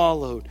be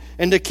followed.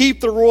 And to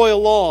keep the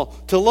royal law,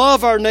 to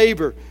love our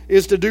neighbor,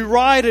 is to do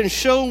right and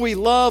show we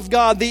love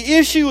God. The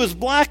issue is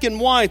black and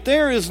white.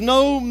 There is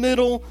no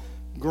middle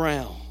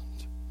ground.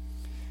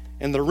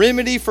 And the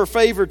remedy for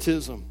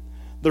favoritism,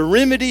 the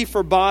remedy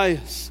for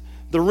bias,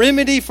 the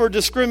remedy for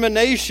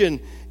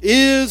discrimination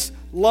is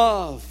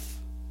love.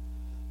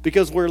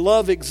 Because where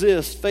love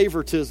exists,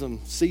 favoritism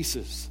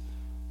ceases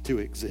to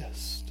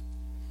exist.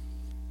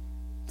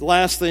 The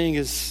last thing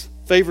is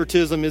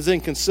favoritism is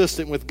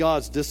inconsistent with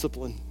God's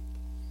discipline.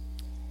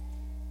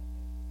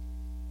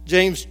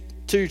 James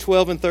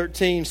 2:12 and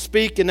 13,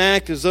 speak and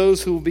act as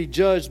those who will be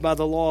judged by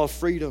the law of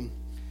freedom.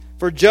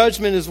 For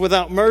judgment is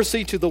without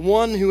mercy to the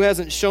one who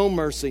hasn't shown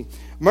mercy.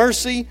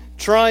 Mercy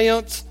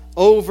triumphs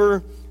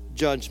over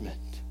judgment.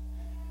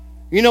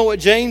 You know what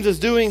James is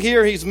doing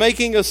here? He's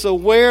making us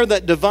aware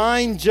that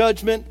divine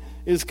judgment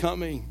is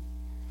coming.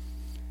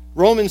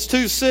 Romans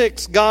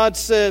 2:6, God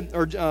said,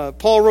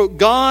 Paul wrote,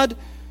 God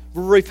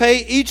will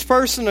repay each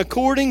person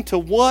according to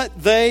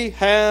what they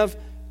have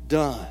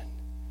done.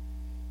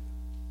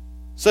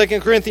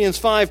 2 Corinthians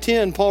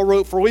 5:10, Paul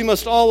wrote, for we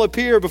must all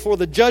appear before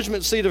the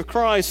judgment seat of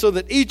Christ, so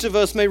that each of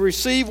us may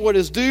receive what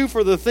is due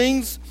for the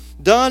things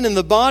done in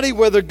the body,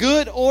 whether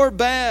good or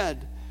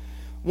bad.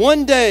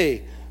 One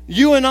day,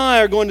 you and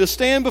I are going to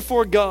stand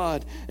before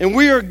God, and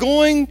we are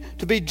going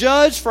to be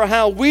judged for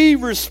how we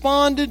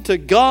responded to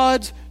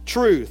God's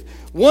truth.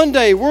 One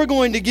day, we're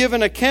going to give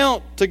an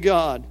account to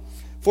God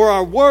for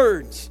our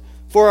words,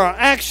 for our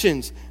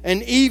actions,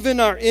 and even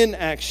our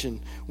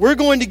inaction. We're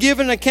going to give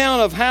an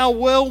account of how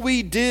well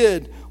we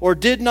did or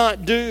did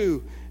not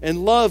do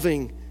in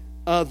loving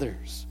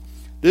others.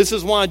 This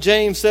is why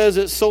James says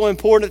it's so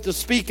important to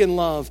speak in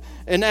love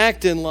and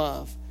act in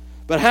love.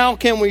 But how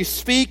can we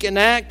speak and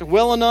act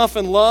well enough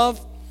in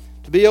love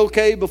to be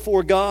okay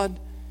before God?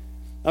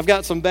 I've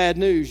got some bad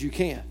news. You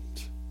can't.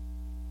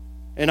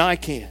 And I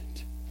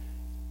can't.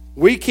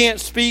 We can't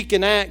speak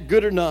and act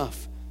good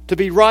enough to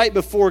be right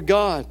before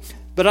God.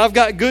 But I've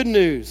got good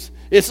news.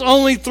 It's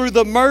only through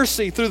the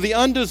mercy, through the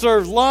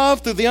undeserved love,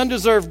 through the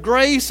undeserved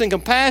grace and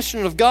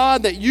compassion of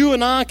God that you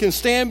and I can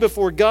stand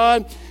before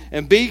God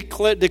and be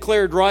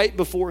declared right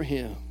before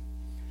Him.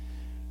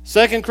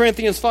 2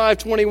 Corinthians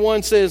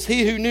 5:21 says,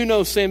 he who knew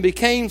no sin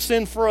became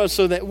sin for us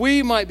so that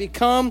we might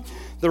become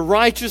the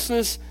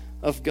righteousness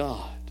of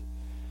God.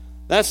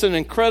 That's an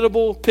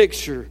incredible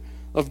picture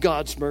of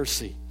God's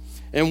mercy.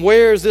 And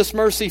where is this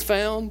mercy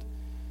found?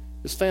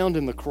 It's found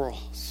in the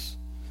cross.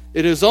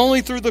 It is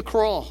only through the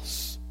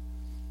cross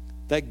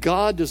that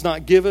God does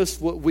not give us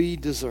what we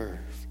deserve,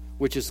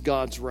 which is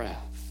God's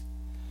wrath.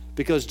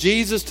 Because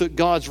Jesus took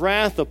God's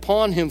wrath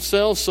upon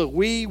himself so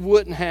we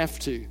wouldn't have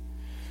to.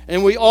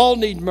 And we all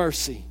need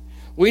mercy.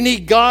 We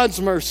need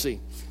God's mercy.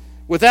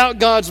 Without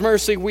God's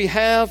mercy, we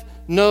have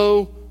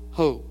no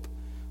hope.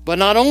 But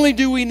not only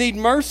do we need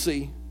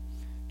mercy,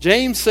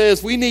 James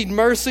says we need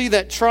mercy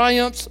that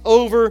triumphs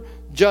over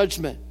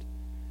judgment.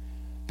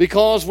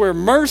 Because where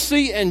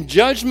mercy and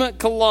judgment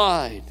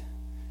collide,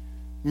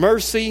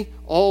 mercy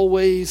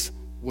always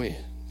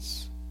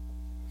wins.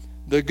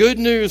 The good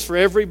news for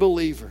every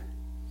believer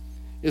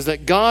is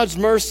that God's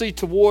mercy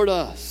toward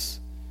us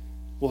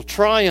will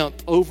triumph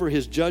over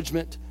his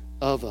judgment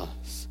of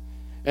us.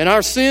 And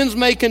our sins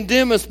may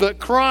condemn us, but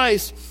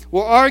Christ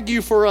will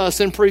argue for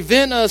us and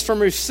prevent us from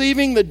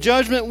receiving the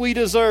judgment we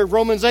deserve.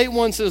 Romans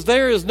 8:1 says,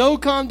 there is no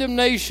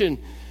condemnation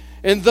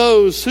in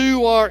those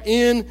who are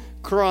in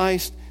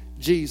Christ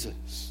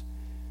Jesus.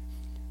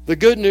 The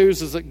good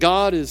news is that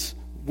God is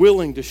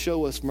willing to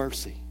show us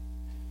mercy.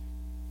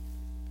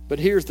 But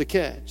here's the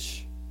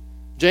catch.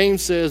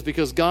 James says,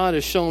 because God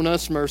has shown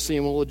us mercy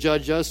and will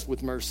judge us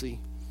with mercy,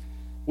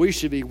 we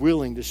should be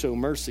willing to show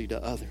mercy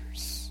to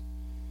others.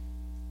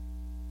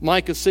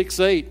 Micah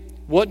 6:8,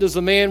 what does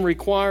a man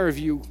require of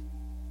you?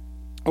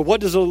 Or what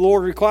does the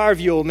Lord require of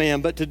you, O man,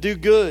 but to do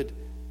good,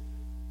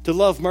 to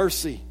love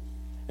mercy,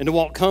 and to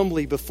walk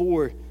humbly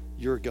before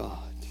your God?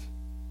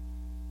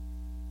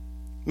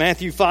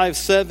 Matthew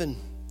 5:7,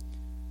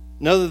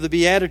 another of the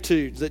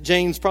Beatitudes that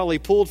James probably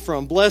pulled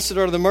from. Blessed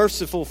are the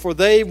merciful, for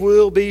they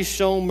will be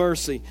shown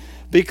mercy.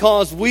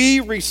 Because we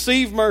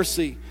receive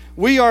mercy,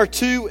 we are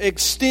to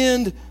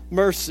extend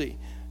mercy.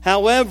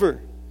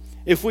 However,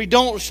 if we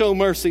don't show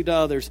mercy to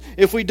others,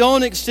 if we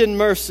don't extend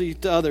mercy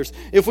to others,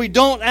 if we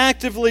don't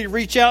actively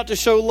reach out to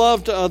show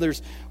love to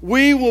others,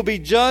 we will be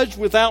judged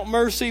without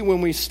mercy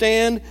when we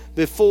stand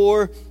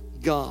before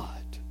God.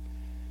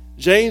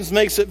 James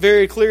makes it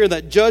very clear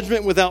that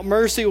judgment without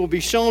mercy will be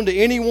shown to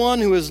anyone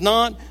who has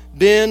not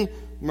been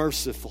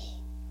merciful.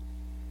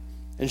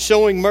 And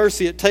showing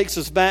mercy, it takes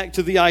us back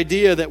to the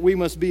idea that we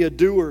must be a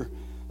doer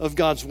of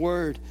God's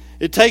word.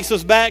 It takes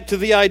us back to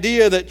the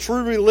idea that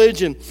true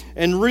religion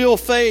and real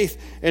faith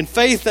and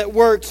faith that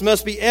works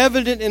must be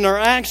evident in our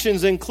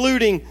actions,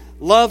 including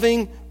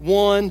loving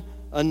one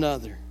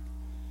another.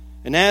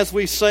 And as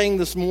we sang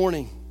this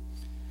morning,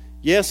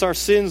 yes, our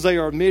sins, they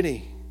are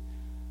many,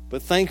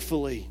 but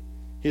thankfully,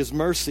 his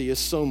mercy is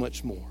so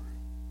much more.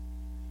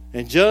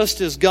 And just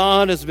as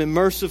God has been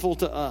merciful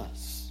to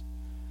us,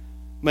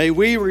 may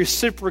we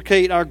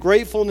reciprocate our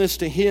gratefulness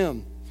to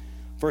him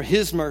for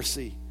his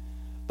mercy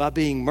by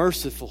being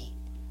merciful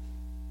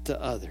to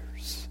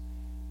others.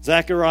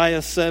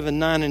 Zechariah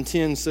 7:9 and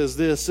 10 says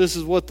this. This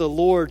is what the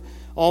Lord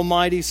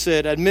Almighty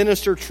said.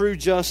 Administer true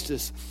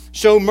justice.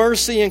 Show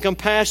mercy and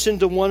compassion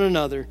to one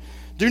another.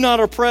 Do not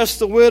oppress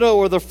the widow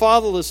or the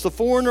fatherless, the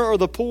foreigner or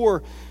the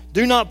poor.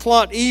 Do not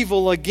plot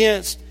evil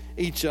against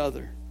each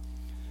other.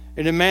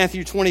 And in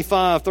Matthew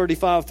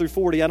 25:35 through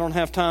 40, I don't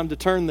have time to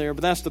turn there,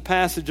 but that's the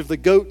passage of the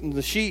goat and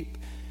the sheep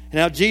and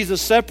how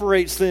Jesus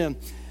separates them.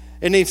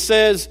 And he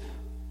says,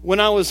 when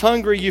I was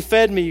hungry, you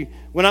fed me.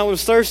 When I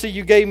was thirsty,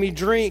 you gave me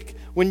drink.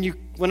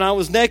 When I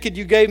was naked,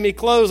 you gave me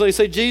clothes. They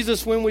say,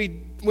 Jesus,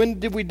 when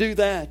did we do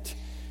that?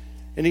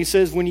 And he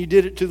says, when you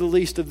did it to the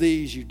least of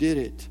these, you did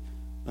it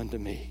unto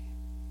me.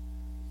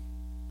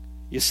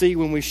 You see,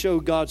 when we show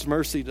God's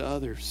mercy to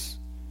others,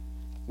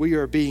 we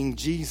are being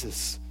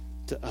Jesus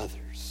to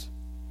others.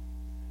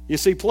 You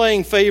see,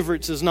 playing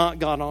favorites is not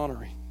God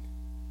honoring.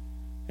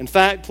 In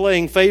fact,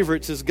 playing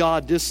favorites is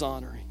God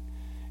dishonoring.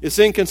 It's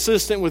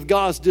inconsistent with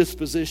God's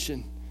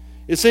disposition.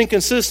 It's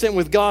inconsistent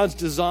with God's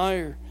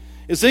desire.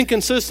 It's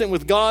inconsistent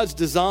with God's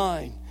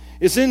design.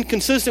 It's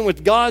inconsistent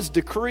with God's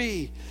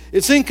decree.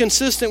 It's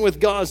inconsistent with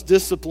God's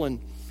discipline.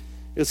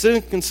 It's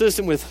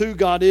inconsistent with who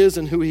God is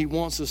and who he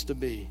wants us to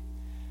be.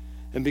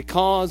 And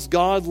because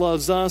God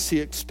loves us,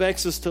 he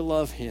expects us to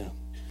love him.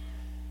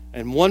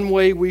 And one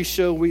way we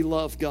show we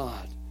love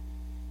God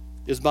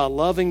is by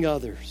loving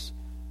others,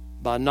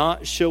 by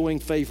not showing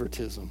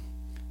favoritism,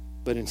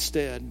 but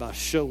instead by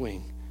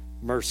showing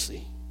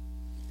mercy.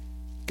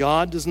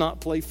 God does not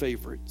play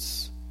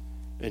favorites,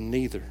 and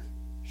neither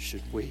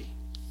should we.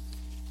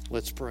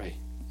 Let's pray.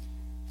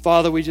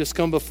 Father, we just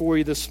come before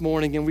you this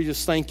morning, and we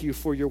just thank you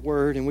for your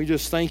word, and we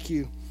just thank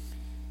you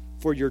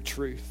for your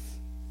truth.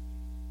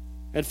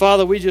 And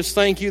Father, we just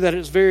thank you that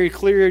it's very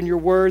clear in your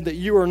word that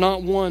you are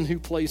not one who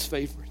plays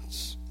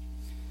favorites.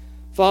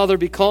 Father,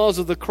 because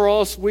of the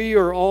cross, we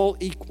are all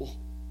equal.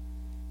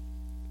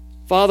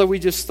 Father, we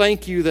just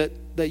thank you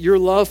that your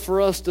love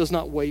for us does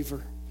not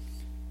waver.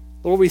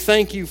 Lord, we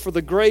thank you for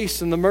the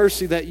grace and the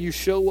mercy that you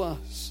show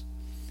us.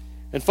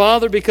 And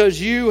Father, because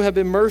you have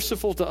been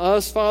merciful to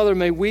us, Father,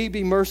 may we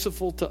be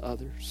merciful to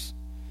others.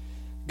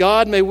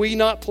 God, may we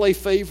not play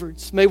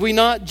favorites. May we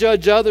not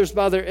judge others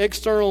by their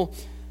external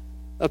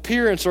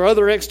appearance or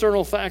other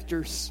external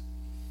factors.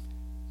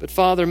 But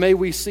Father, may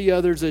we see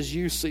others as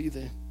you see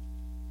them.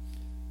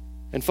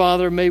 And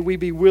Father, may we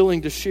be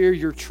willing to share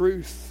your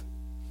truth.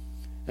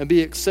 and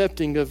be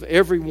accepting of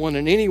everyone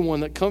and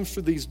anyone that comes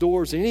through these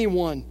doors,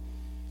 anyone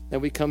that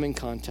we come in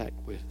contact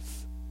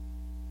with.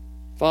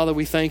 Father,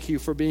 we thank you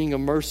for being a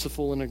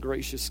merciful and a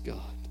gracious God.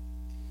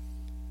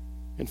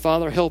 And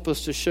Father, help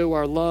us to show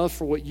our love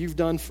for what you've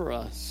done for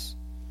us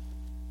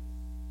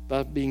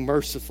by being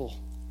merciful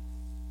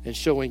and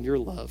showing your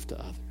love to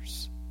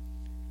others.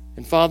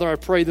 And Father, I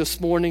pray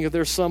this morning, if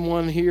there's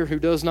someone here who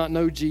does not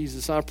know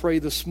Jesus, I pray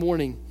this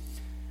morning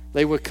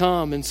they would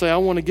come and say, I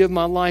want to give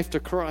my life to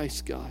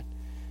Christ, God.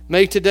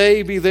 May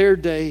today be their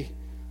day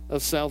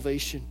of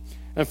salvation.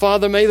 And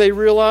Father, may they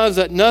realize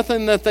that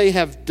nothing that they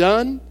have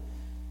done,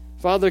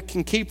 Father,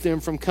 can keep them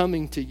from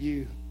coming to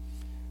you.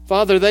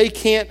 Father, they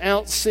can't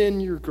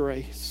out-sin your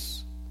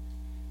grace.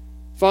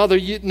 Father,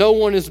 no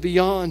one is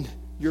beyond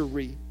your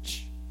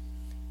reach.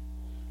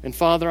 And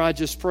Father, I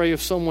just pray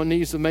if someone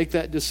needs to make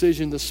that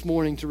decision this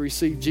morning to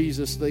receive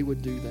Jesus, they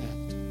would do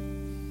that.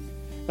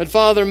 And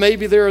Father,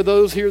 maybe there are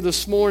those here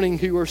this morning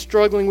who are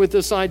struggling with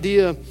this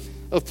idea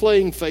of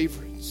playing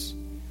favorites.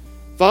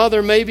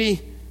 Father,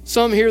 maybe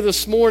some here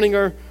this morning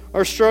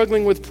are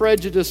struggling with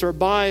prejudice or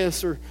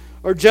bias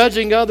or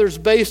judging others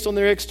based on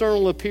their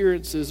external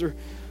appearances.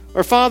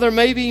 Or Father,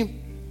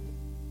 maybe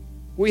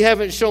we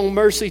haven't shown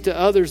mercy to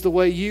others the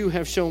way you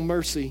have shown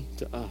mercy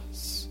to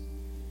us.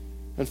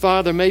 And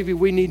Father, maybe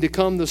we need to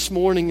come this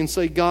morning and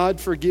say, God,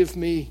 forgive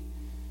me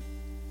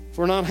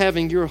for not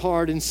having your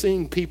heart and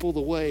seeing people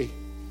the way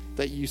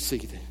that you see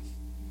them.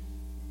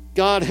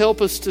 God,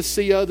 help us to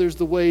see others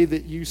the way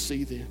that you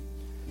see them.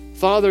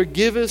 Father,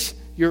 give us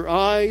your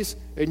eyes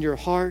and your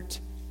heart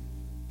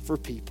for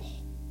people.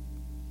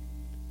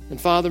 And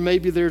Father,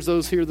 maybe there's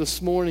those here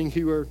this morning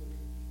who are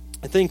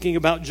thinking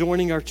about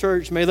joining our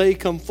church. May they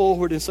come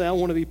forward and say, I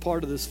want to be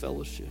part of this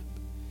fellowship.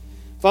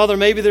 Father,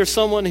 maybe there's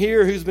someone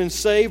here who's been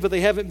saved, but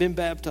they haven't been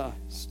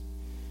baptized.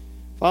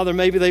 Father,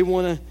 maybe they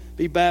want to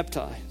be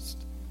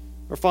baptized.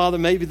 Or Father,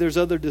 maybe there's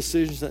other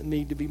decisions that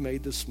need to be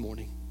made this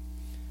morning.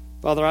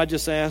 Father, I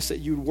just ask that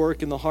you'd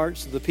work in the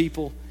hearts of the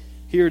people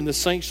here in the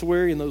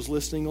sanctuary and those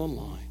listening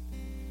online.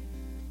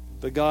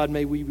 But God,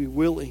 may we be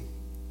willing,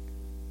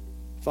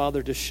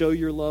 Father, to show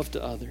your love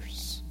to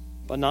others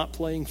by not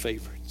playing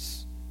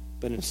favorites,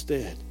 but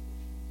instead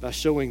by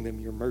showing them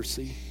your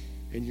mercy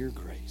and your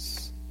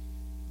grace.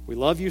 We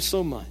love you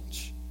so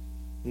much.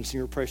 And it's in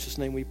your precious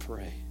name we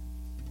pray.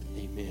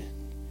 Amen.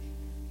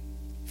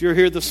 If you're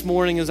here this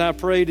morning, as I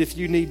prayed, if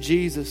you need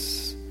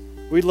Jesus,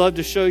 we'd love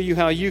to show you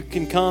how you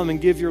can come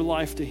and give your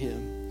life to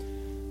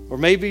him. Or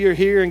maybe you're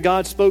here and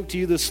God spoke to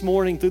you this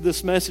morning through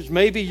this message.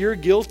 Maybe you're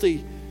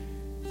guilty,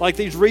 like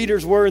these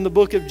readers were in the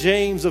book of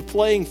James, of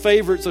playing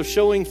favorites, of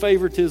showing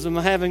favoritism,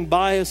 of having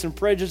bias and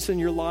prejudice in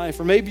your life.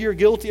 Or maybe you're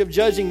guilty of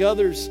judging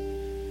others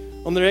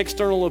on their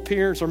external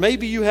appearance. Or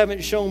maybe you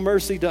haven't shown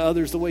mercy to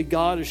others the way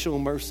God has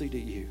shown mercy to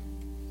you.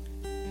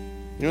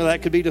 You know,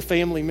 that could be to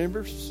family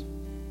members.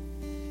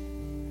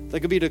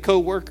 That could be to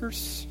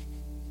co-workers.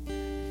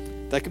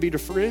 That could be to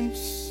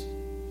friends.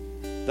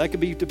 That could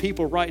be to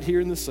people right here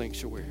in the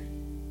sanctuary.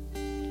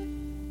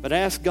 But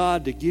ask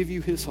God to give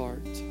you his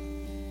heart,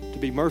 to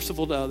be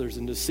merciful to others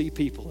and to see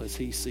people as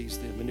he sees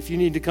them. And if you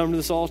need to come to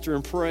this altar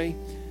and pray,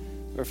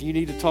 or if you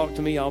need to talk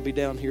to me, I'll be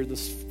down here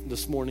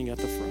this morning at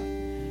the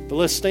front. But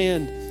let's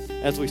stand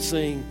as we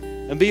sing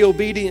and be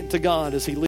obedient to God as he leads.